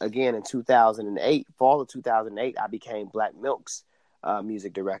then again in 2008, fall of 2008, I became Black Milk's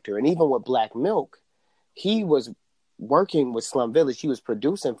music director. And even with Black Milk, he was working with Slum Village. He was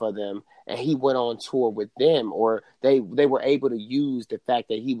producing for them, and he went on tour with them, or they were able to use the fact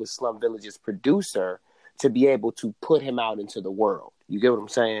that he was Slum Village's producer to be able to put him out into the world. You get what I'm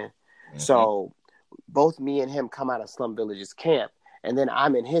saying? Mm-hmm. So both me and him come out of Slum Village's camp, and then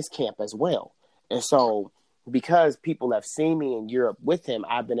I'm in his camp as well. And so because people have seen me in Europe with him,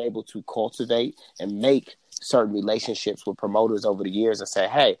 I've been able to cultivate and make certain relationships with promoters over the years and say,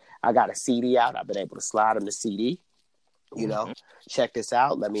 hey, I got a CD out. I've been able to slide them the CD, check this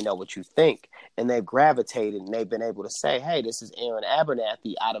out. Let me know what you think. And they've gravitated and they've been able to say, hey, this is Aaron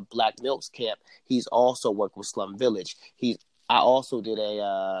Abernathy out of Black Milk's camp. He's also worked with Slum Village. I also did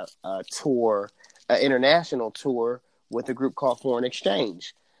a tour, an international tour with a group called Foreign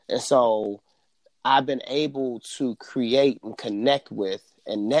Exchange. And so I've been able to create and connect with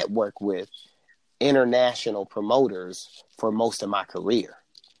and network with international promoters for most of my career.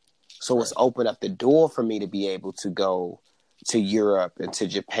 So it's opened up the door for me to be able to go to Europe and to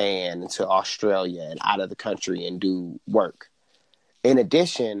Japan and to Australia and out of the country and do work. In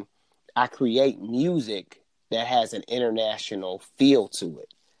addition, I create music that has an international feel to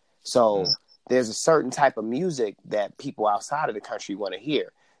it. So there's a certain type of music that people outside of the country want to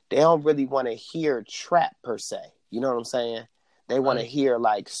hear. They don't really want to hear trap per se. You know what I'm saying? They want to hear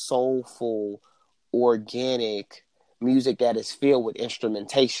like soulful, organic music that is filled with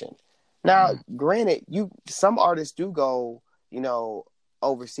instrumentation. Now, granted, some artists do go,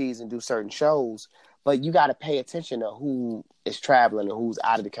 overseas and do certain shows, but you got to pay attention to who is traveling or who's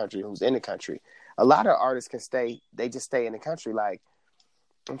out of the country, who's in the country. A lot of artists they just stay in the country. Like,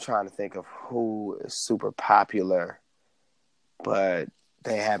 I'm trying to think of who is super popular, but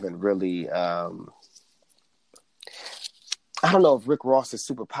they haven't really, I don't know if Rick Ross is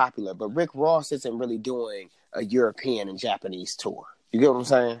super popular, but Rick Ross isn't really doing a European and Japanese tour. You get what I'm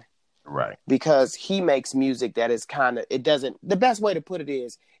saying? Right. Because he makes music that is the best way to put it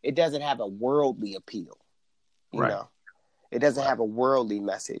is, it doesn't have a worldly appeal. You know? It doesn't have a worldly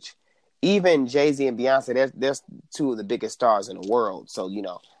message. Even Jay-Z and Beyonce, they're two of the biggest stars in the world. So,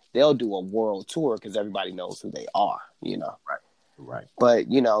 they'll do a world tour because everybody knows who they are, Right. But,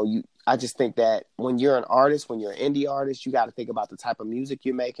 I just think that when you're an artist, when you're an indie artist, you got to think about the type of music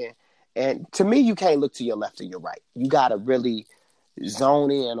you're making And to me, you can't look to your left or your right. You got to really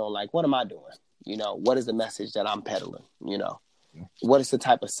zone in on like, what am I doing? You know, what is the message that I'm peddling? You know, what is the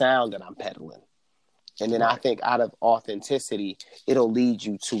type of sound that I'm peddling? And then I think out of authenticity, it'll lead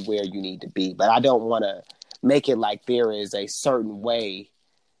you to where you need to be. But I don't want to make it like there is a certain way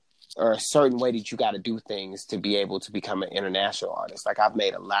or a certain way that you got to do things to be able to become an international artist. Like I've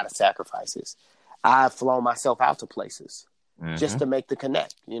made a lot of sacrifices. I've flown myself out to places just to make the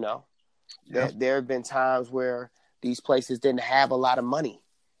connect, you know. Yep. There have been times where these places didn't have a lot of money,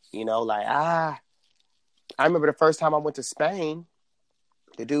 you know, like, I remember the first time I went to Spain,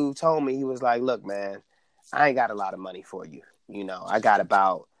 the dude told me, he was like, look, man, I ain't got a lot of money for you. You know, I got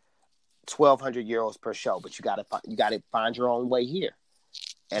about 1,200 euros per show, but you got to find your own way here.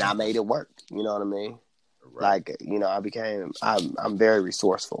 And I made it work. You know what I mean? Right. Like, you know, I'm very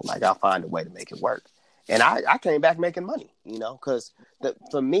resourceful. Like I'll find a way to make it work. And I came back making money, you know, because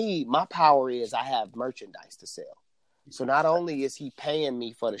for me, my power is I have merchandise to sell. So not only is he paying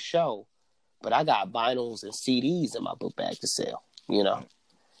me for the show, but I got vinyls and CDs in my book bag to sell, you know.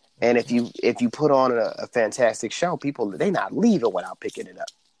 And if you put on a fantastic show, people, they not leaving without picking it up,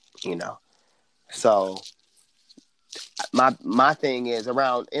 you know. So my thing is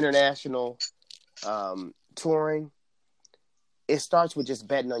around international touring, it starts with just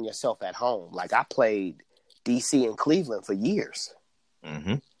betting on yourself at home. Like I played DC and Cleveland for years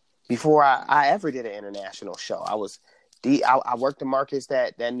before I ever did an international show. I worked in markets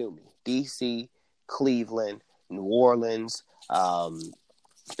that knew me: DC, Cleveland, New Orleans,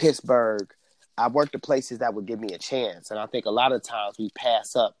 Pittsburgh. I worked at places that would give me a chance, and I think a lot of times we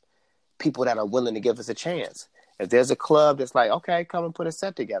pass up people that are willing to give us a chance. If there's a club that's like, okay, come and put a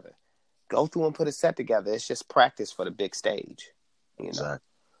set together, go through and put a set together. It's just practice for the big stage, you know. Exactly.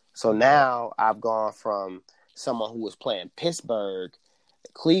 So now I've gone from someone who was playing Pittsburgh,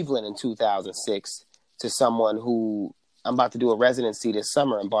 Cleveland in 2006 to someone who I'm about to do a residency this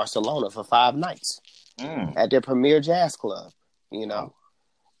summer in Barcelona for 5 nights at their premier jazz club, you know.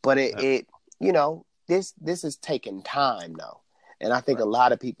 But it you know, this is taking time though. And I think a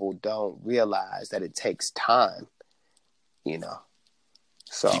lot of people don't realize that it takes time, you know.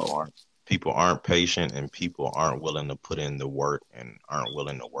 So people aren't patient, and people aren't willing to put in the work and aren't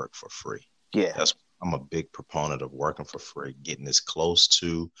willing to work for free. Yeah. I'm a big proponent of working for free, getting as close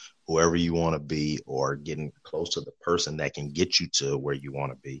to whoever you want to be, or getting close to the person that can get you to where you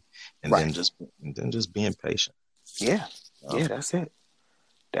want to be. And then just being patient. Yeah. Yeah, that's it.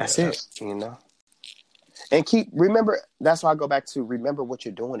 That's it, you know. And remember, that's why I go back to remember what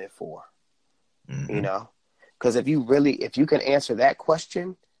you're doing it for, you know, because if you can answer that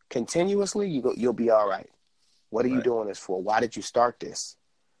question continuously, you'll be all right. What are you doing this for? Why did you start this?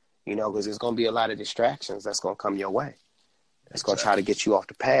 You know, because there's going to be a lot of distractions that's going to come your way. That's going to try to get you off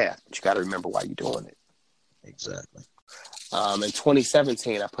the path, but you got to remember why you're doing it. Exactly. In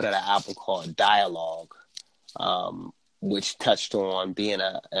 2017, I put out an album called Dialogue, which touched on being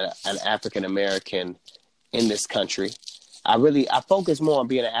an African American in this country. I focus more on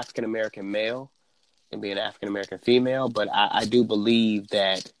being an African American male than being an African American female, but I do believe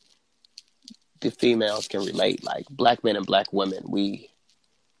that the females can relate. Like black men and black women, we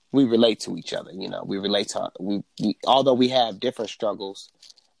relate to each other. You know, we relate to we although we have different struggles,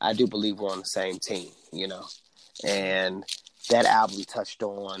 I do believe we're on the same team. You know, and that album touched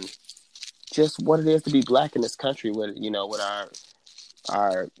on just what it is to be black in this country with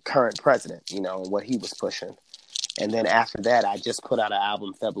our current president, you know, and what he was pushing. And then after that, I just put out an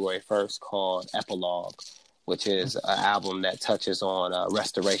album February 1st called Epilogue, which is an album that touches on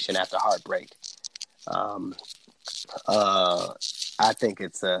restoration after heartbreak. I think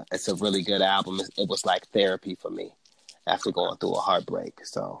it's a really good album. It was like therapy for me after going through a heartbreak.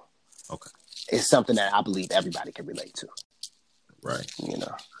 So it's something that I believe everybody can relate to. Right. You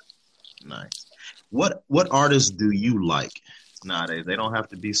know. Nice. What artists do you like nowadays? They don't have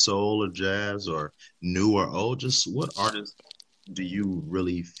to be soul or jazz or new or old. Just what artists do you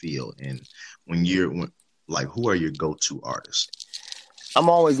really feel? And who are your go-to artists? I'm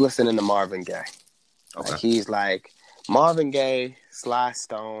always listening to Marvin Gaye. Okay. Like he's like Marvin Gaye, Sly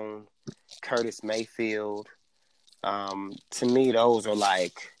Stone, Curtis Mayfield. To me, those are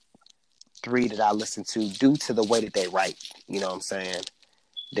like 3 that I listen to due to the way that they write. You know what I'm saying?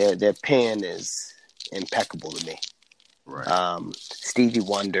 Their pen is impeccable to me. Right. Stevie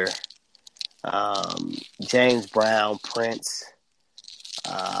Wonder, James Brown, Prince.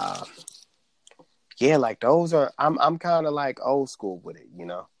 Yeah, like those are. I'm kind of like old school with it, you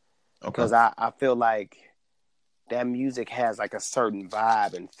know, because I feel like that music has like a certain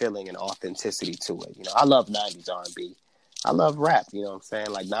vibe and feeling and authenticity to it. You know, I love 90s R&B, I love rap. You know what I'm saying?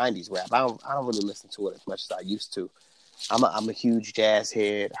 Like '90s rap. I don't really listen to it as much as I used to. I'm a huge jazz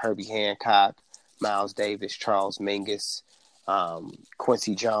head. Herbie Hancock, Miles Davis, Charles Mingus,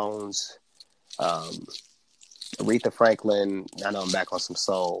 Quincy Jones, um, Aretha Franklin. I know I'm back on some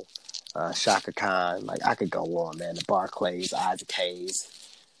soul. Shaka Khan. Like I could go on, man. The Barclays, Isaac Hayes.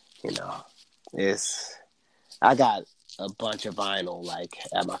 You know, it's I got a bunch of vinyl like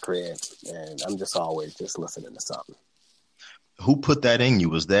at my crib, and I'm just always just listening to something. Who put that in you?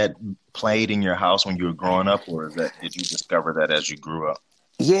 Was that played in your house when you were growing up, or is that did you discover that as you grew up?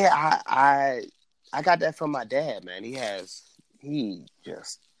 Yeah, I got that from my dad, man. He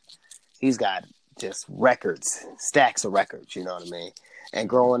just he's got just records, stacks of records, you know what I mean? And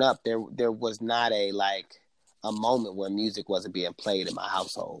growing up there was not a moment where music wasn't being played in my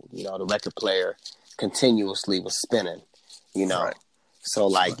household. You know, the record player continuously was spinning, you know. Right. So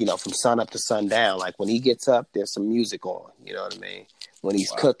like, you know, from sun up to sundown, like when he gets up, there's some music on, you know what I mean? When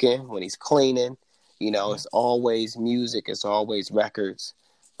he's cooking, when he's cleaning, you know, it's always music, it's always records.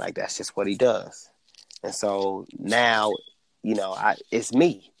 Like that's just what he does. And so now, you know, it's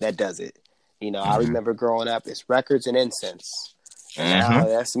me that does it. You know, I remember growing up, it's records and incense. And now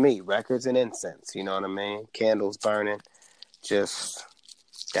that's me, records and incense. You know what I mean? Candles burning. That's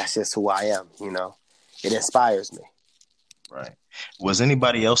just who I am, you know. It inspires me. Right. Was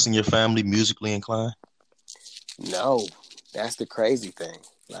anybody else in your family musically inclined? No, that's the crazy thing.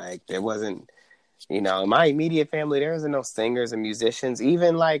 Like there wasn't, you know, in my immediate family, there wasn't no singers and musicians.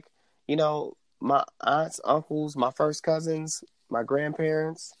 Even like, you know, my aunts, uncles, my first cousins, my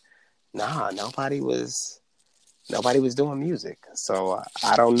grandparents. Nah, nobody was doing music. So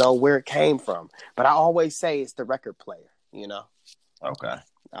I don't know where it came from. But I always say it's the record player, you know. Okay.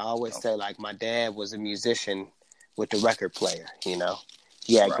 I always say like my dad was a musician with the record player, you know.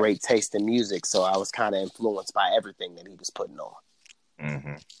 He had great taste in music, so I was kind of influenced by everything that he was putting on.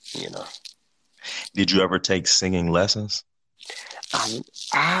 You know. Did you ever take singing lessons?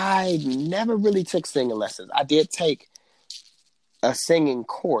 I never really took singing lessons. I did take a singing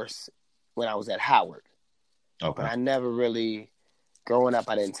course when I was at Howard. Okay. But I never really, growing up,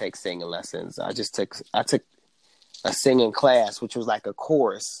 I didn't take singing lessons. I took a singing class, which was like a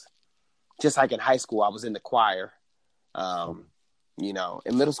course. Just like in high school, I was in the choir. You know,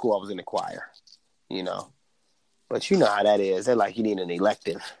 in middle school, I was in the choir, you know. But you know how that is. They're like, you need an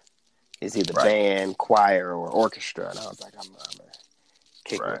elective. It's either band, choir, or orchestra. And I was like, I'm going to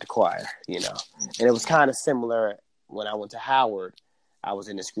kick with the choir, you know. And it was kind of similar when I went to Howard. I was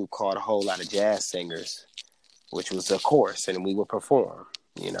in this group called A Whole Lot of Jazz Singers, which was a course, and we would perform,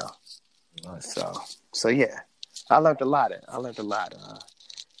 you know. Nice. So yeah, I learned a lot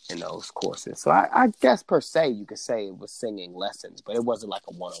in those courses. So I guess per se you could say it was singing lessons, but it wasn't like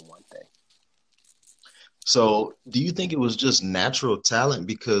a one-on-one thing. So do you think it was just natural talent?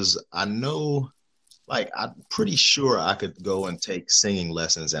 Because I know, like, I'm pretty sure I could go and take singing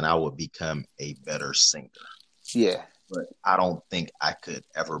lessons and I would become a better singer. Yeah. But I don't think I could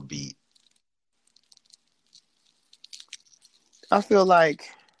ever be. I feel like,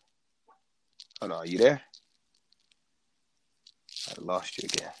 hold on, are you there? I lost you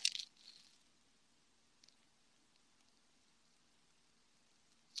again.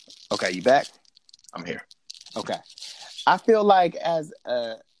 Okay, you back? I'm here. Okay. I feel like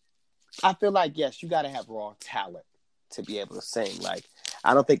yes, you got to have raw talent to be able to sing. Like,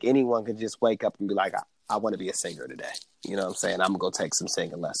 I don't think anyone can just wake up and be like, I want to be a singer today. You know what I'm saying? I'm going to go take some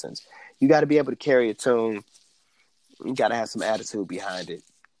singing lessons. You got to be able to carry a tune. You got to have some attitude behind it.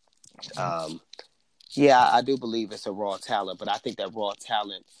 Yeah, I do believe it's a raw talent, but I think that raw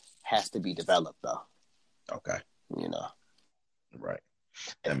talent has to be developed, though. Okay. You know. Right.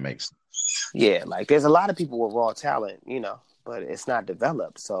 That makes sense. Yeah, like there's a lot of people with raw talent, you know, but it's not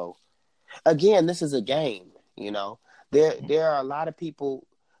developed. So, again, this is a game, you know. There are a lot of people,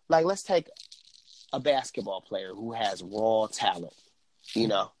 like let's take a basketball player who has raw talent, you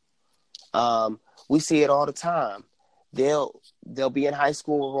know. We see it all the time. They'll be in high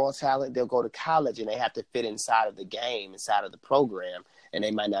school with raw talent. They'll go to college and they have to fit inside of the game, inside of the program, and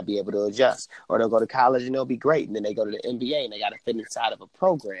they might not be able to adjust. Or they'll go to college and they'll be great, and then they go to the NBA and they got to fit inside of a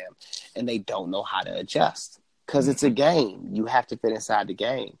program, and they don't know how to adjust because it's a game. You have to fit inside the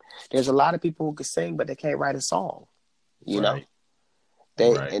game. There's a lot of people who can sing, but they can't write a song. You know,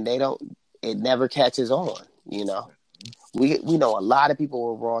 and they don't. It never catches on. You know, we know a lot of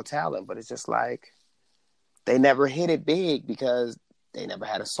people with raw talent, but it's just like. They never hit it big because they never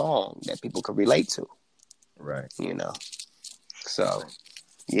had a song that people could relate to. Right. You know? So,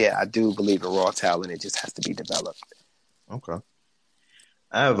 yeah, I do believe in raw talent. It just has to be developed. Okay.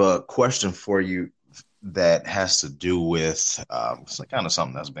 I have a question for you that has to do with kind of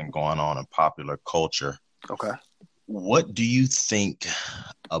something that's been going on in popular culture. Okay. What do you think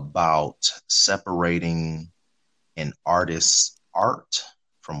about separating an artist's art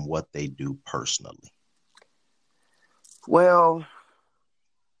from what they do personally? Well,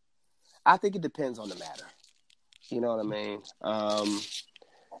 I think it depends on the matter. You know what I mean?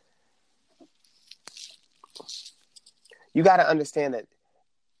 You got to understand that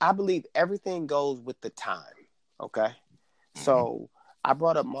I believe everything goes with the time. Okay. So I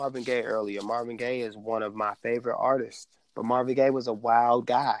brought up Marvin Gaye earlier. Marvin Gaye is one of my favorite artists, but Marvin Gaye was a wild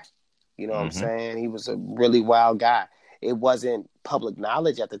guy. You know what I'm saying? He was a really wild guy. It wasn't public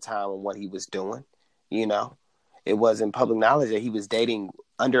knowledge at the time on what he was doing. You know, it wasn't public knowledge that he was dating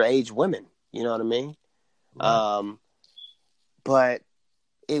underage women. You know what I mean? Right. But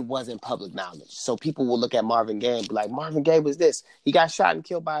it wasn't public knowledge. So people will look at Marvin Gaye and be like, Marvin Gaye was this. He got shot and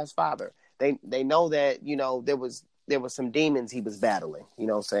killed by his father. They know that, you know, there was some demons he was battling. You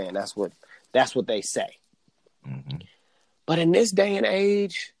know what I'm saying? That's what they say. Mm-hmm. But in this day and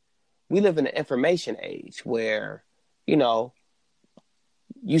age, we live in an information age where, you know,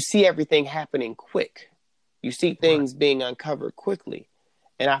 you see everything happening quick. You see things being uncovered quickly.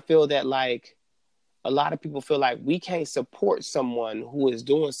 And I feel that, like, a lot of people feel like we can't support someone who is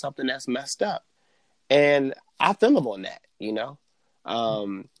doing something that's messed up. And I feel them on that, you know.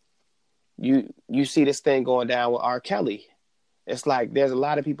 You see this thing going down with R. Kelly. It's like there's a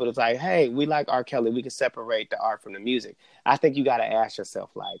lot of people that's like, hey, we like R. Kelly. We can separate the art from the music. I think you got to ask yourself,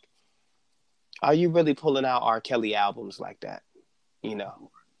 like, are you really pulling out R. Kelly albums like that? You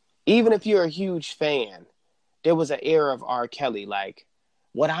know, even if you're a huge fan, there was an era of R. Kelly. Like,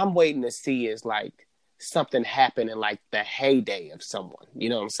 what I'm waiting to see is, like, something happen in, like, the heyday of someone. You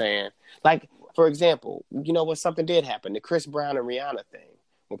know what I'm saying? Like, for example, you know what? Something did happen. The Chris Brown and Rihanna thing.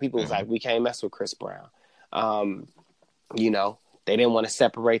 When people was like, we can't mess with Chris Brown. You know, they didn't want to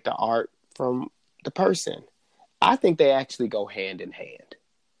separate the art from the person. I think they actually go hand in hand.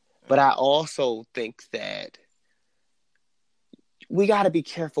 But I also think that we got to be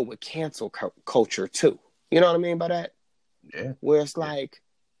careful with cancel culture too. You know what I mean by that? Yeah. Where it's like,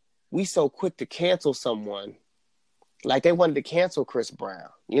 we so quick to cancel someone. Like, they wanted to cancel Chris Brown.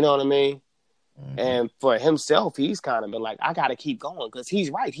 You know what I mean? And for himself, he's kind of been like, I got to keep going, because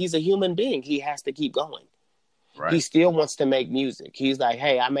he's right. He's a human being. He has to keep going. Right. He still wants to make music. He's like,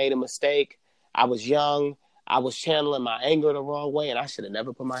 hey, I made a mistake. I was young. I was channeling my anger the wrong way, and I should have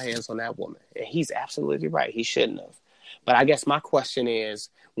never put my hands on that woman. And he's absolutely right. He shouldn't have. But I guess my question is,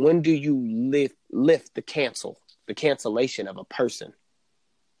 when do you lift the cancellation of a person?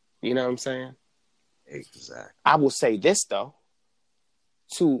 You know what I'm saying? Exactly. I will say this, though.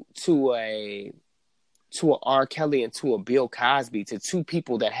 To a R. Kelly and to a Bill Cosby, to two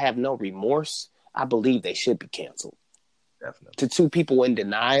people that have no remorse, I believe they should be canceled. Definitely. To two people in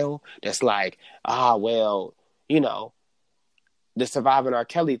denial, that's like, well, you know, the Surviving R.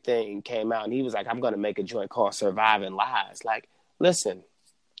 Kelly thing came out and he was like, I'm going to make a joint called Surviving Lies. Like, listen,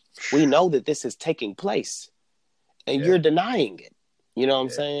 we know that this is taking place and you're denying it. You know what I'm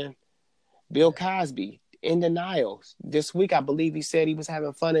saying? Bill Cosby, in denial. This week, I believe he said he was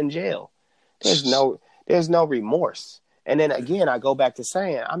having fun in jail. There's no remorse. And then again, I go back to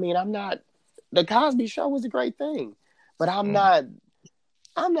saying, I mean, the Cosby Show was a great thing, but I'm not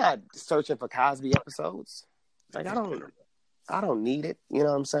searching for Cosby episodes. Like, I don't need it. You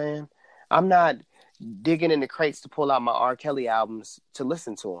know what I'm saying? I'm not digging in the crates to pull out my R. Kelly albums to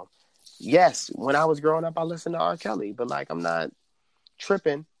listen to them. Yes, when I was growing up, I listened to R. Kelly, but, like, I'm not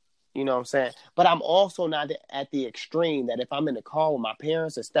tripping. You know what I'm saying? But I'm also not at the extreme that if I'm in the car with my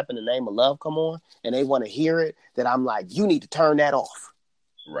parents and Step in the Name of Love come on and they want to hear it, that I'm like, you need to turn that off.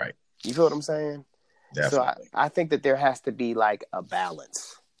 Right. You feel what I'm saying? Definitely. So I think that there has to be, like, a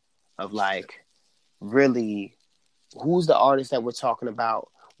balance of, like, really, who's the artist that we're talking about?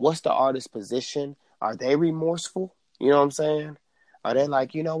 What's the artist's position? Are they remorseful? You know what I'm saying? Are they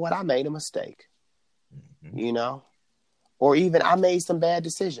like, you know what? I made a mistake. You know? Or even, I made some bad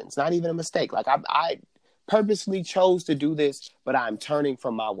decisions. Not even a mistake. Like, I purposely chose to do this, but I'm turning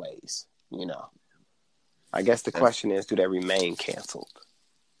from my ways. You know? I guess the question is, do they remain canceled?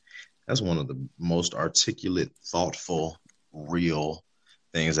 That's one of the most articulate, thoughtful, real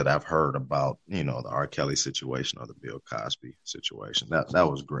things that I've heard about, you know, the R. Kelly situation or the Bill Cosby situation. That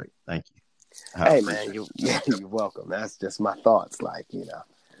was great. Thank you. Hey, man, you're welcome. That's just my thoughts. Like, you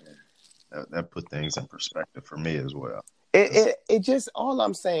know. That put things in perspective for me as well. It just, all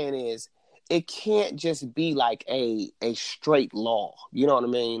I'm saying is, it can't just be like a straight law. You know what I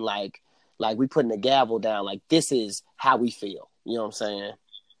mean? Like we putting the gavel down, like, this is how we feel. You know what I'm saying?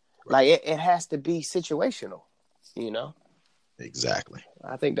 Like it has to be situational, you know? Exactly.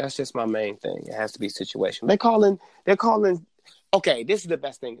 I think that's just my main thing. It has to be situational. They're calling, okay, this is the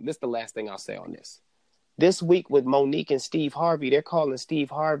best thing. This is the last thing I'll say on this. This week with Monique and Steve Harvey, they're calling Steve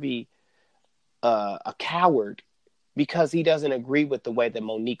Harvey a coward because he doesn't agree with the way that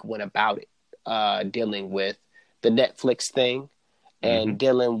Monique went about it, dealing with the Netflix thing and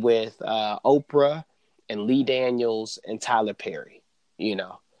dealing with Oprah and Lee Daniels and Tyler Perry, you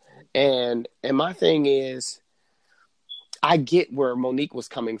know. And my thing is, I get where Monique was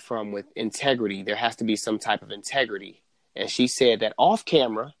coming from with integrity. There has to be some type of integrity. And she said that off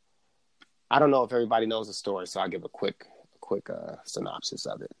camera, I don't know if everybody knows the story, so I'll give a quick synopsis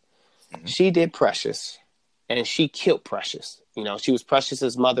of it. She did Precious, and she killed Precious. You know, she was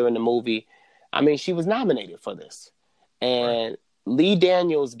Precious's mother in the movie. I mean, she was nominated for this. And Lee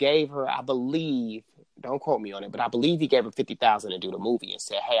Daniels gave her, I believe, don't quote me on it, but I believe he gave her $50,000 to do the movie and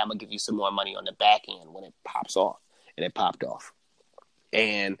said, hey, I'm going to give you some more money on the back end when it pops off. And it popped off.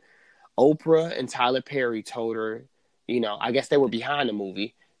 And Oprah and Tyler Perry told her, you know, I guess they were behind the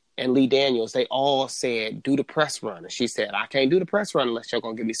movie. And Lee Daniels, they all said, do the press run. And she said, I can't do the press run unless you're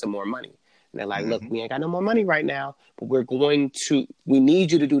going to give me some more money. And they're like, look, we ain't got no more money right now, but we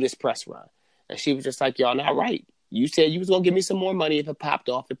need you to do this press run. And she was just like, y'all not right. You said you was going to give me some more money. If it popped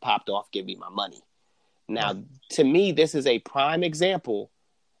off, give me my money. Now, to me, this is a prime example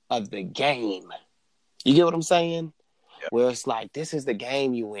of the game. You get what I'm saying? Yep. Where it's like, this is the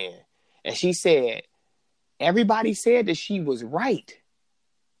game you in. And she said, everybody said that she was right.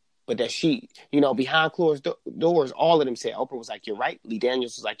 But that she, you know, behind closed doors, all of them said, Oprah was like, you're right. Lee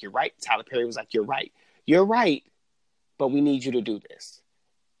Daniels was like, you're right. Tyler Perry was like, you're right. You're right, but we need you to do this.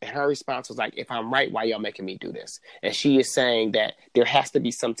 And her response was like, if I'm right, why y'all making me do this? And she is saying that there has to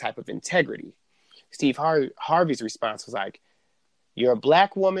be some type of integrity. Steve Harvey's response was like, you're a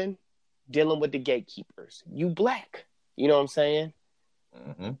black woman dealing with the gatekeepers. You black. You know what I'm saying?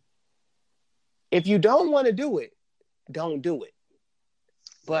 Mm-hmm. If you don't want to do it, don't do it.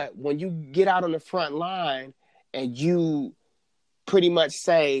 But when you get out on the front line and you pretty much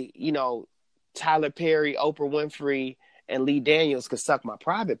say, you know, Tyler Perry, Oprah Winfrey, and Lee Daniels could suck my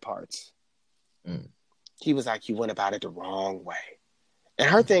private parts. He was like, you went about it the wrong way. And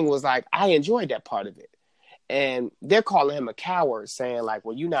her thing was like, I enjoyed that part of it. And they're calling him a coward, saying like,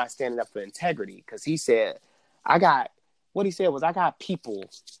 well, you're not standing up for integrity. Because he said, I got people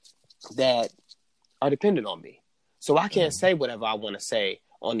that are dependent on me. So I can't say whatever I want to say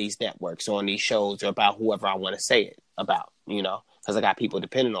on these networks or on these shows or about whoever I want to say it about, you know, because I got people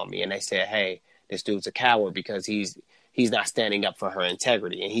depending on me. And they said, hey, this dude's a coward because he's not standing up for her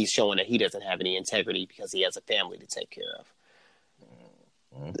integrity. And he's showing that he doesn't have any integrity because he has a family to take care of.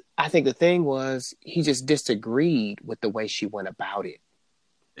 I think the thing was he just disagreed with the way she went about it.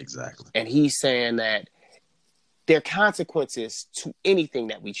 Exactly. And he's saying that there are consequences to anything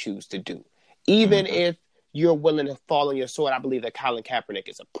that we choose to do. Even if you're willing to fall on your sword. I believe that Colin Kaepernick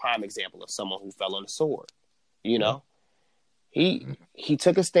is a prime example of someone who fell on the sword. You know, he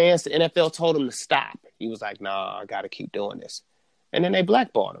took a stance. The NFL told him to stop. He was like, nah, I got to keep doing this. And then they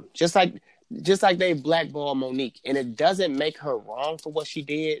blackballed him, just like they blackballed Monique. And it doesn't make her wrong for what she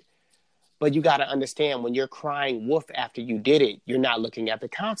did. But you got to understand, when you're crying wolf after you did it, you're not looking at the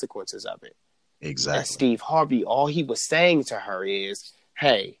consequences of it. Exactly. And Steve Harvey, all he was saying to her is,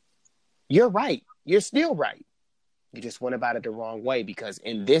 hey, you're right. You're still right. You just went about it the wrong way, because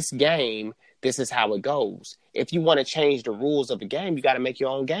in this game, this is how it goes. If you want to change the rules of the game, you got to make your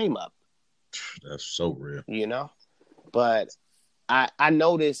own game up. That's so real. You know? But I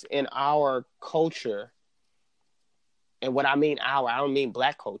notice in our culture, and what I mean I don't mean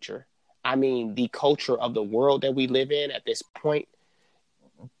black culture. I mean the culture of the world that we live in at this point.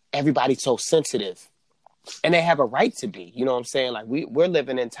 Everybody's so sensitive. And they have a right to be, you know what I'm saying? Like we're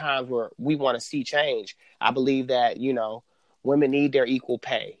living in times where we want to see change. I believe that, you know, women need their equal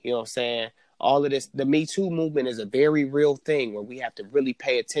pay. You know what I'm saying? All of this, the Me Too movement is a very real thing where we have to really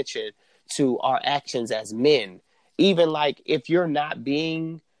pay attention to our actions as men. Even like if you're not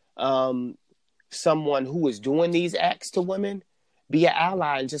being someone who is doing these acts to women, be an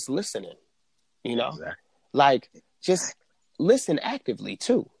ally and just listening, you know? Exactly. Like just listen actively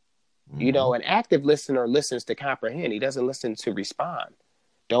too. You know, an active listener listens to comprehend. He doesn't listen to respond.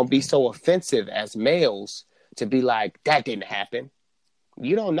 Don't be so offensive as males to be like, that didn't happen.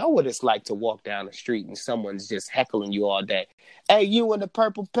 You don't know what it's like to walk down the street and someone's just heckling you all day. Hey, you in the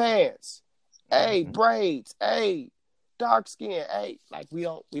purple pants. Hey, braids. Hey, dark skin. Hey, like we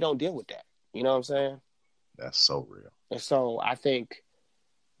don't deal with that. You know what I'm saying? That's so real. And so I think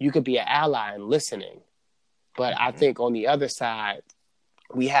you could be an ally in listening. But I think on the other side,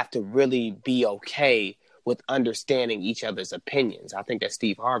 we have to really be okay with understanding each other's opinions. I think that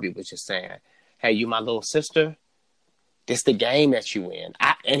Steve Harvey was just saying, hey, you my little sister, this the game that you in.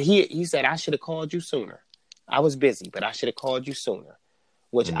 And he said, I should have called you sooner. I was busy, but I should have called you sooner,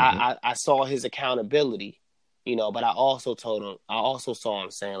 which I saw his accountability, you know, but I also saw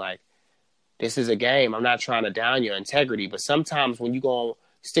him saying, like, this is a game. I'm not trying to down your integrity, but sometimes when you go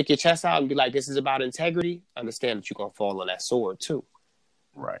stick your chest out and be like, this is about integrity, understand that you're going to fall on that sword too.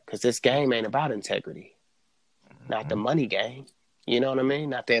 Right. Because this game ain't about integrity. Not the money game. You know what I mean?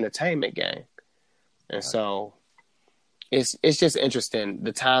 Not the entertainment game. And so it's just interesting.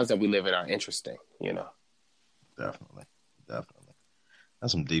 The times that we live in are interesting, you know. Definitely.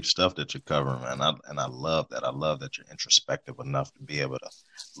 That's some deep stuff that you're covering, man. I love that. I love that you're introspective enough to be able to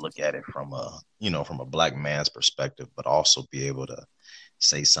look at it from a black man's perspective, but also be able to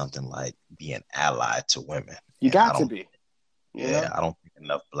say something like be an ally to women. You got to be. Yeah, I don't think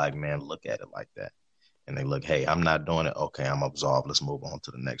enough black men look at it like that. And they look, hey, I'm not doing it. Okay, I'm absolved. Let's move on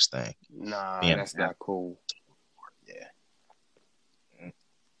to the next thing. Nah, that's not cool. Yeah.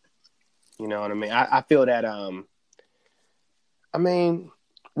 You know what I mean? I feel that, I mean,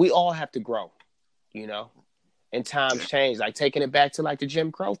 we all have to grow, you know, and times change. Like taking it back to like the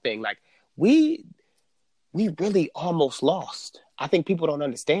Jim Crow thing. Like we really almost lost. I think people don't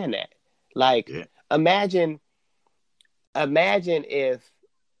understand that. Like imagine if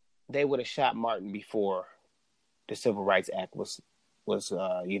they would have shot Martin before the Civil Rights Act was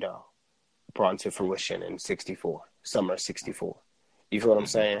brought into fruition in summer of 64. You feel what I'm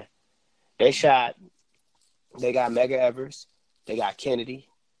saying? They got Medgar Evers. They got Kennedy.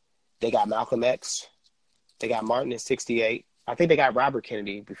 They got Malcolm X. They got Martin in 68. I think they got Robert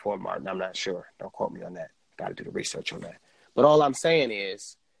Kennedy before Martin. I'm not sure. Don't quote me on that. Got to do the research on that. But all I'm saying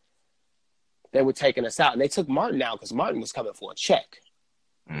is they were taking us out. And they took Martin out because Martin was coming for a check.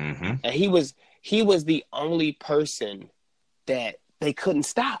 Mm-hmm. And he was the only person that they couldn't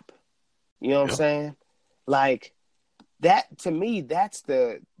stop. You know what I'm saying? Like, that, to me, that's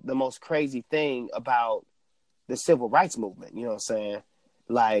the most crazy thing about the civil rights movement. You know what I'm saying?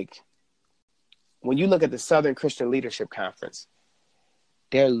 Like, when you look at the Southern Christian Leadership Conference,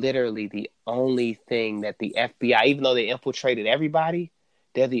 they're literally the only thing that the FBI, even though they infiltrated everybody,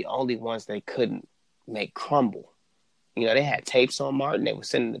 they're the only ones they couldn't make crumble. You know, they had tapes on Martin. They were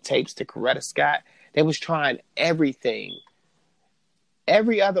sending the tapes to Coretta Scott. They was trying everything.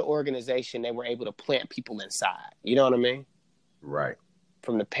 Every other organization, they were able to plant people inside. You know what I mean? Right.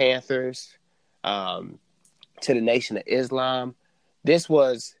 From the Panthers to the Nation of Islam. This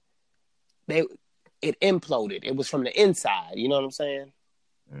was, it imploded. It was from the inside. You know what I'm saying?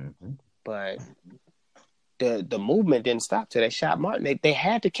 Mm-hmm. But the movement didn't stop till they shot Martin. They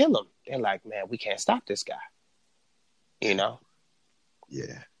had to kill him. They're like, man, we can't stop this guy. You know?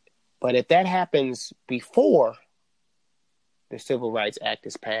 Yeah. But if that happens before the Civil Rights Act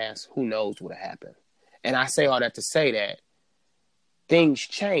is passed, who knows what will happen. And I say all that to say that things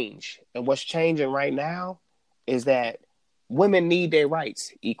change. And what's changing right now is that women need their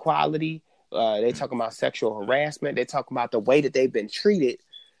rights, equality. They talking about sexual harassment. They talking about the way that they've been treated.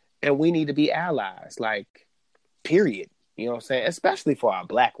 And we need to be allies, like, period. You know what I'm saying? Especially for our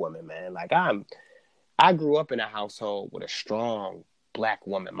black women, man. Like, I grew up in a household with a strong black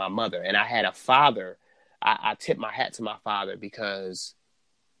woman, my mother. And I had a father. I tip my hat to my father because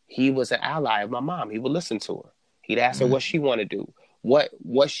he was an ally of my mom. He would listen to her. He'd ask her what she wanted to do.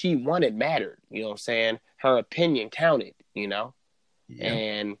 What she wanted mattered. You know what I'm saying? Her opinion counted, you know? Yeah.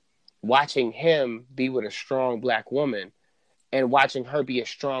 And watching him be with a strong black woman and watching her be a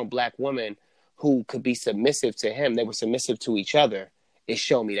strong black woman who could be submissive to him, they were submissive to each other, it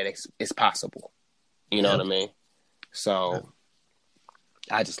showed me that it's possible. You know what I mean? So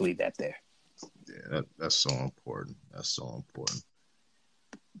I just leave that there. Yeah, that's so important. That's so important.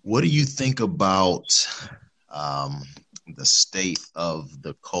 What do you think about the state of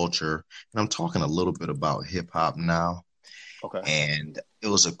the culture? And I'm talking a little bit about hip hop now. Okay. And it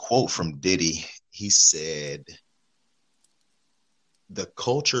was a quote from Diddy. He said, "The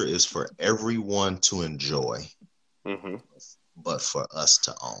culture is for everyone to enjoy, but for us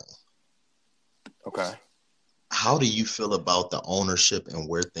to own." Okay. How do you feel about the ownership and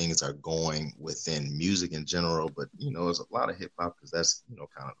where things are going within music in general? But, you know, there's a lot of hip hop because that's, you know,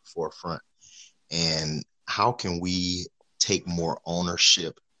 kind of the forefront. And how can we take more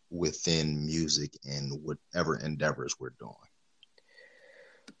ownership within music and whatever endeavors we're doing?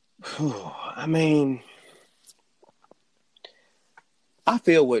 I mean, I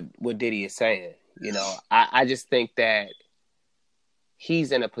feel what Diddy is saying. You know, I just think that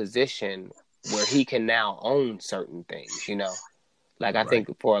he's in a position where he can now own certain things, you know. Like, I think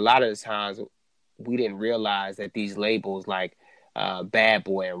for a lot of the times, we didn't realize that these labels like Bad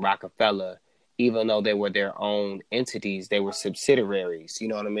Boy and Rockefeller, even though they were their own entities, they were subsidiaries. You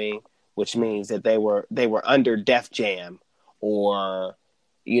know what I mean? Which means that they were under Def Jam or,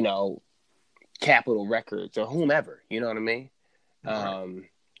 you know, Capitol Records or whomever. You know what I mean? Right.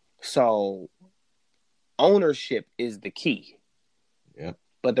 So ownership is the key. Yep.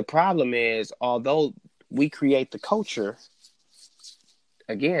 But the problem is, although we create the culture,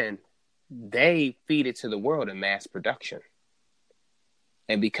 again, they feed it to the world in mass production.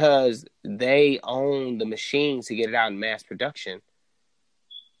 And because they own the machines to get it out in mass production,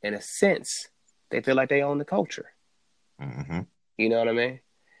 in a sense, they feel like they own the culture. Mm-hmm. You know what I mean?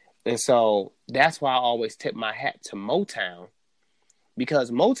 And so that's why I always tip my hat to Motown,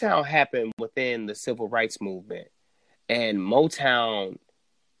 because Motown happened within the civil rights movement. And Motown,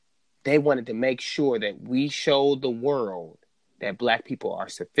 they wanted to make sure that we showed the world that Black people are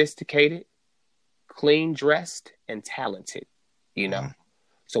sophisticated, clean dressed, and talented, you know? Mm.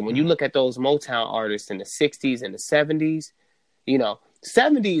 So when you look at those Motown artists in the 60s and the 70s, you know,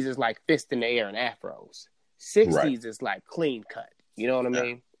 70s is like fist in the air and afros. 60s is like clean cut. You know what I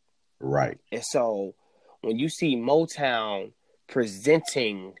mean? Right. And so when you see Motown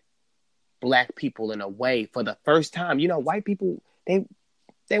presenting Black people in a way for the first time, you know, white people,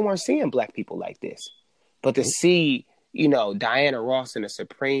 they weren't seeing Black people like this. But to see, you know, Diana Ross and the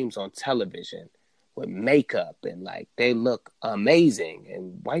Supremes on television with makeup and like they look amazing,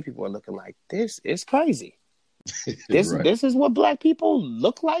 and white people are looking like, this is crazy. This is what Black people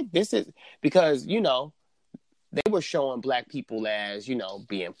look like. This is because, you know, they were showing Black people as, you know,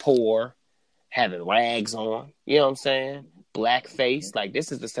 being poor, having rags on, you know what I'm saying? Blackface, like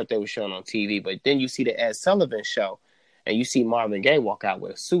this is the stuff they were showing on TV. But then you see the Ed Sullivan show and you see Marvin Gaye walk out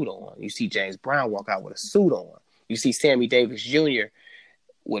with a suit on. You see James Brown walk out with a suit on. You see Sammy Davis Jr.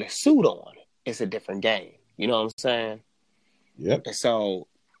 with a suit on. It's a different game. You know what I'm saying? Yep. And so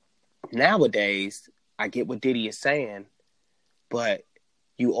nowadays, I get what Diddy is saying, but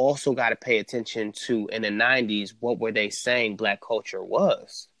you also got to pay attention to, in the 90s, what were they saying Black culture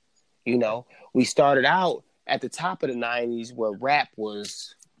was? You know, we started out at the top of the 90s where rap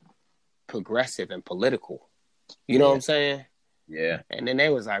was progressive and political. You know what I'm saying? Yeah. And then they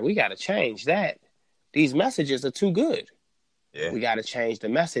was like, we got to change that. These messages are too good. Yeah. We got to change the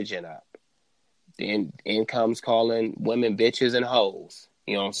messaging up. Then in comes calling women bitches and hoes.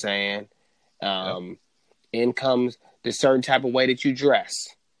 You know what I'm saying? In comes the certain type of way that you dress.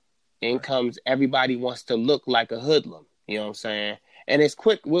 In comes everybody wants to look like a hoodlum. You know what I'm saying? And it's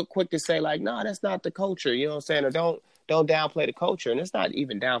we're quick to say like, no, that's not the culture. You know what I'm saying? Or don't downplay the culture. And it's not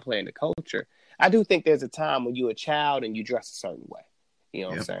even downplaying the culture. I do think there's a time when you're a child and you dress a certain way. You know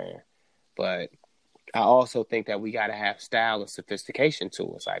what I'm saying? But I also think that we got to have style and sophistication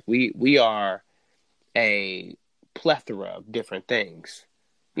to us. Like we are a plethora of different things.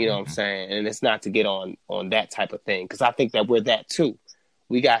 You know what I'm saying? And it's not to get on that type of thing, because I think that we're that too.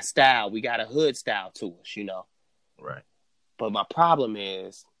 We got style. We got a hood style to us, you know? Right. But my problem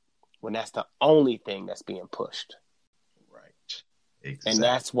is when that's the only thing that's being pushed. Right. Exactly. And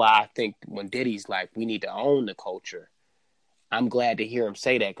that's why I think when Diddy's like, we need to own the culture, I'm glad to hear him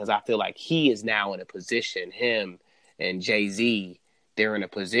say that, because I feel like he is now in a position, him and Jay-Z, they're in a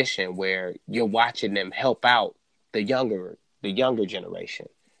position where you're watching them help out the younger generation.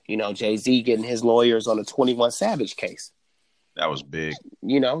 You know, Jay-Z getting his lawyers on the 21 Savage case. That was big.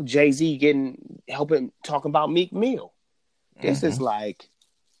 You know, Jay-Z helping talk about Meek Mill. This is like,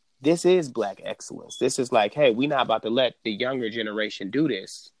 this is Black excellence. This is like, hey, we're not about to let the younger generation do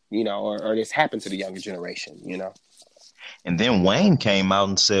this, you know, or this happen to the younger generation, you know. And then Wayne came out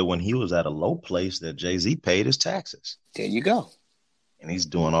and said when he was at a low place that Jay-Z paid his taxes. There you go. And he's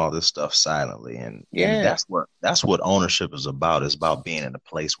doing all this stuff silently. And that's what ownership is about. It's about being in a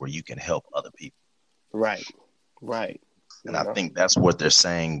place where you can help other people. Right. And I think that's what they're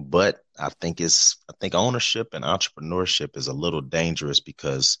saying. But I think ownership and entrepreneurship is a little dangerous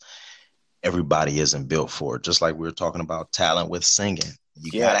because everybody isn't built for it. Just like we were talking about talent with singing.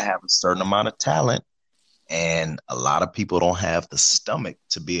 You got to have a certain amount of talent. And a lot of people don't have the stomach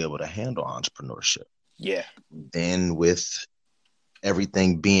to be able to handle entrepreneurship. Yeah. Then with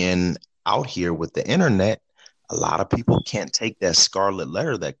everything being out here with the internet, a lot of people can't take that scarlet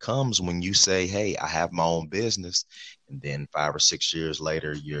letter that comes when you say, hey, I have my own business. And then 5 or 6 years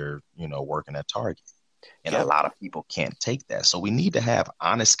later, you're, working at Target. And a lot of people can't take that. So we need to have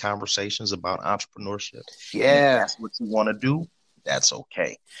honest conversations about entrepreneurship. Yeah. If that's what you want to do, that's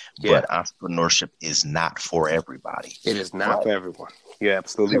okay. Yeah. But entrepreneurship is not for everybody. It is not for everyone. You're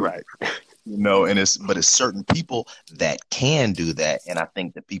absolutely right. and it's certain people that can do that. And I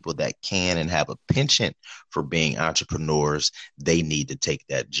think the people that can and have a penchant for being entrepreneurs, they need to take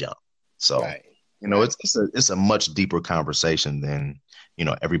that jump. So, Right. it's a much deeper conversation than,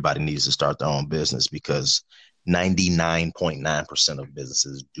 everybody needs to start their own business, because 99.9% of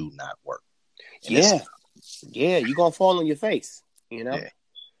businesses do not work. And Yeah. Yeah. You're going to fall on your face, yeah,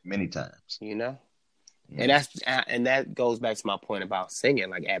 many times. And that goes back to my point about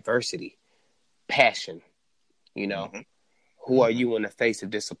singing, like adversity, passion, who are you in the face of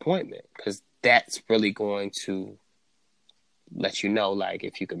disappointment? Because that's really going to let you know, like,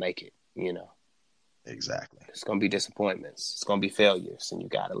 if you can make it, Exactly. It's going to be disappointments. It's going to be failures. And you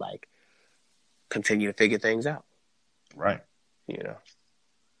got to, like, continue to figure things out. Right.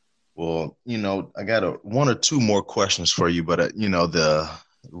 Well, I got one or two more questions for you, but, the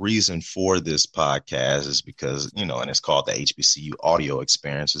reason for this podcast is because, and it's called the HBCU audio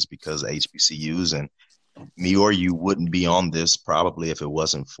experience, is because HBCUs, and me or you wouldn't be on this probably if it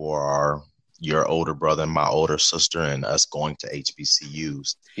wasn't for your older brother and my older sister and us going to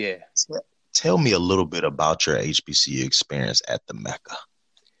HBCUs. Yeah. Tell me a little bit about your HBCU experience at the Mecca.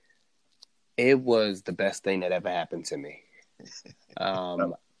 It was the best thing that ever happened to me.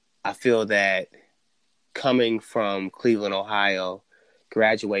 I feel that coming from Cleveland, Ohio,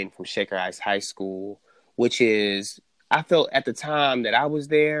 graduating from Shaker Heights High School, which is, I felt at the time that I was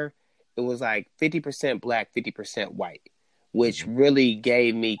there, it was like 50% black, 50% white, which really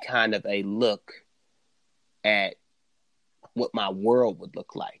gave me kind of a look at what my world would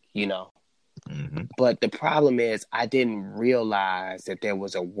look like, Mm-hmm. But the problem is I didn't realize that there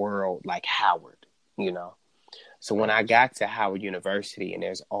was a world like Howard, So when I got to Howard University and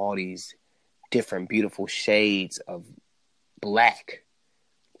there's all these different beautiful shades of black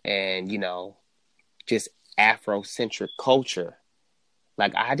and, just Afrocentric culture,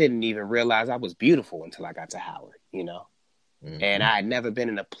 like I didn't even realize I was beautiful until I got to Howard, Mm-hmm. And I had never been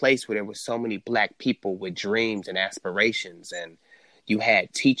in a place where there were so many black people with dreams and aspirations, and you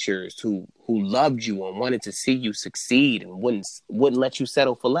had teachers who loved you and wanted to see you succeed and wouldn't let you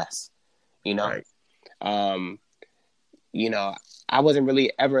settle for less, Right. I wasn't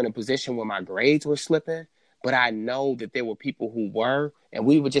really ever in a position where my grades were slipping, but I know that there were people who were, and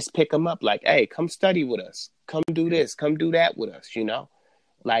we would just pick them up like, hey, come study with us. Come do this, come do that with us,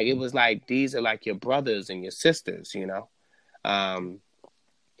 Like, it was like, these are like your brothers and your sisters,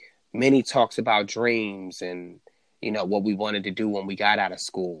 Many talks about dreams and, what we wanted to do when we got out of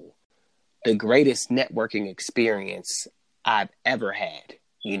school. The greatest networking experience I've ever had,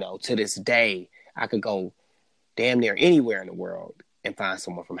 to this day, I could go damn near anywhere in the world and find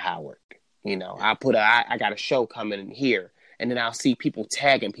someone from Howard. I got a show coming in here, and then I'll see people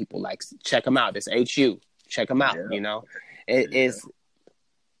tagging people like, check them out. This HU, check them out. It's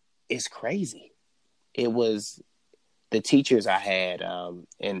crazy. It was the teachers I had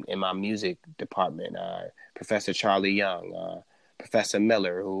in my music department, Professor Charlie Young, Professor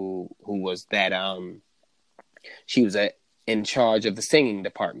Miller, who was that she was in charge of the singing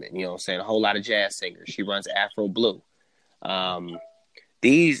department. A whole lot of jazz singers. She runs Afro Blue.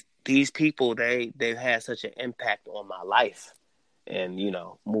 These people, they've had such an impact on my life and,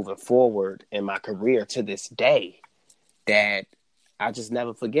 moving forward in my career to this day, that I just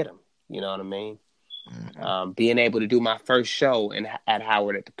never forget them. You know what I mean? Mm-hmm. Being able to do my first show at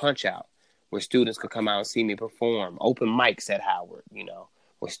Howard at the Punch Out, where students could come out and see me perform. Open mics at Howard,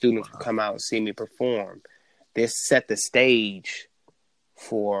 where students could come out and see me perform. This set the stage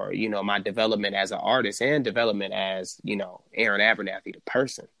for, my development as an artist and development as, Aaron Abernathy, the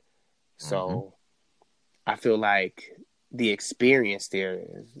person. So I feel like the experience there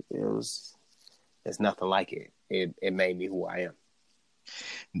there's nothing like it. It made me who I am.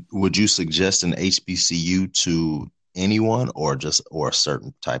 Would you suggest an HBCU to anyone or a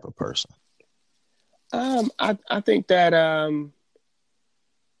certain type of person? I think that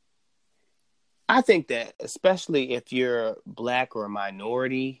especially if you're black or a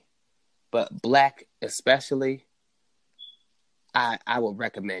minority, but black especially, I would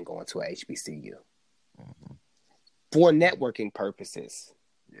recommend going to a HBCU for networking purposes.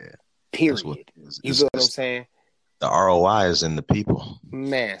 Yeah. Period. You know what I'm saying? The ROI is in the people.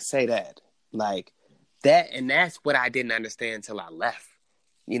 Man, say that. Like that, and that's what I didn't understand until I left.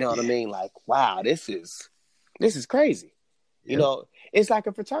 You know what I mean? Like, wow, this is crazy. Yep. It's like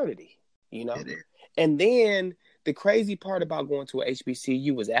a fraternity, It is. And then the crazy part about going to a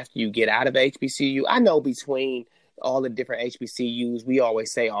HBCU is after you get out of HBCU, I know between all the different HBCUs, we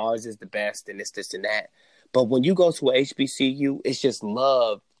always say ours is the best and this and that. But when you go to a HBCU, it's just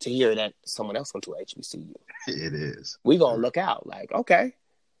love to hear that someone else went to a HBCU. It is. We're going to look out like, okay,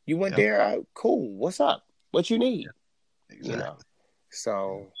 You went Yeah, there, cool. What's up? What you need? You know. exactly.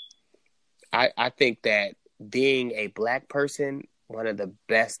 So I think that being a black person, one of the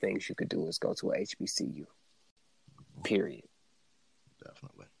best things you could do is go to a HBCU. Period.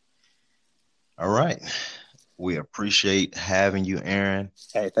 Definitely. All right. We appreciate having you, Aaron.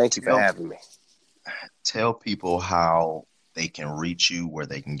 Hey, thank you for Tell having me. tell people how they can reach you, where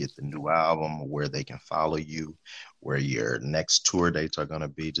they can get the new album, where they can follow you, where your next tour dates are going to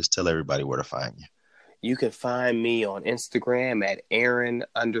be. Just tell everybody where to find you. You can find me on Instagram at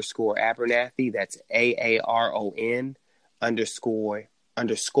Aaron_Abernathy. That's AARON underscore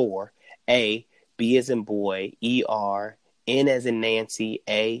A, B as in boy, ER, N as in Nancy,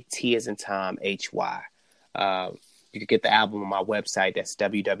 A, T as in Tom, HY. You can get the album on my website. That's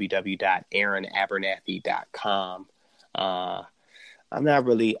www.aaronabernathy.com. I'm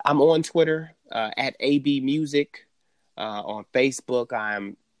on Twitter at AB Music. On Facebook,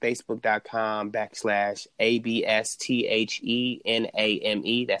 I'm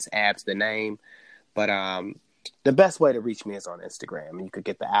facebook.com/ABSTHENAME. That's Abs the name. But the best way to reach me is on Instagram. You could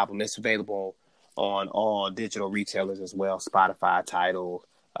get the album. It's available on all digital retailers as well. Spotify, Tidal,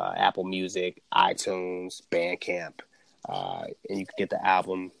 Apple Music, iTunes, Bandcamp. And you can get the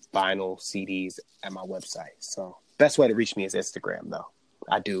album, vinyl, CDs at my website. So best way to reach me is Instagram, though.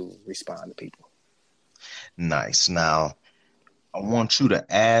 I do respond to people. Nice. Now, I want you to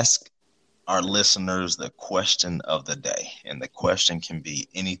ask our listeners the question of the day. And the question can be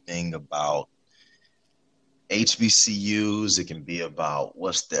anything about HBCUs. It can be about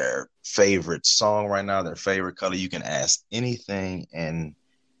what's their favorite song right now, their favorite color. You can ask anything and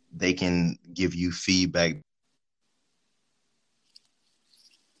they can give you feedback.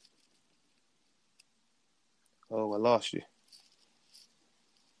 Oh, I lost you.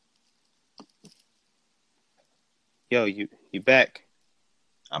 Yo, you back?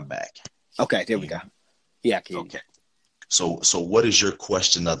 I'm back. Okay, there we go. Yeah, I can hear you. Okay. So what is your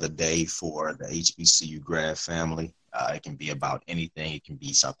question of the day for the HBCU grad family? It can be about anything. It can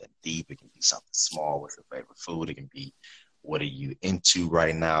be something deep. It can be something small. What's your favorite food? It can be what are you into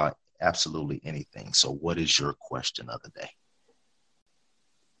right now? Absolutely anything. So what is your question of the day?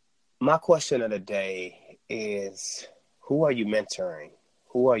 My question of the day is, who are you mentoring?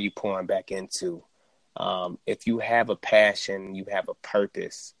 Who are you pouring back into? If you have a passion, you have a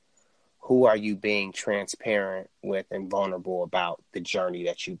purpose, who are you being transparent with and vulnerable about the journey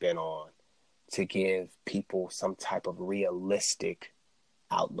that you've been on to give people some type of realistic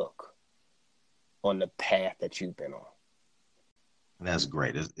outlook on the path that you've been on? And that's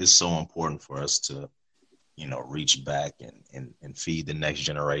great. It's so important for us to, reach back and feed the next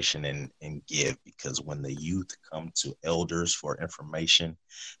generation and give, because when the youth come to elders for information,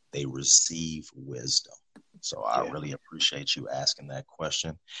 they receive wisdom. So I really appreciate you asking that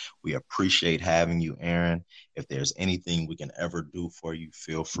question. We appreciate having you, Aaron. If there's anything we can ever do for you,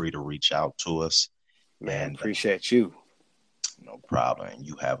 feel free to reach out to us. Man, appreciate you. No problem. And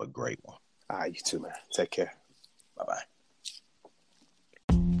you have a great one. All right, you too, man. Take care. Bye-bye.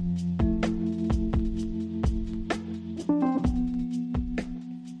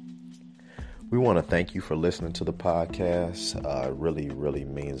 We want to thank you for listening to the podcast. It really, really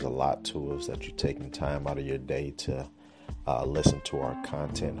means a lot to us that you're taking time out of your day to listen to our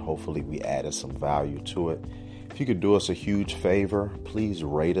content. Hopefully we added some value to it. If you could do us a huge favor, please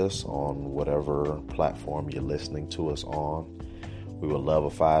rate us on whatever platform you're listening to us on. We would love a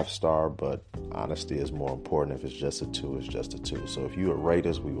 5-star, but honesty is more important. If it's just a 2, it's just a 2. So if you would rate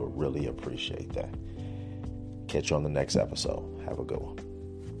us, we would really appreciate that. Catch you on the next episode. Have a good one.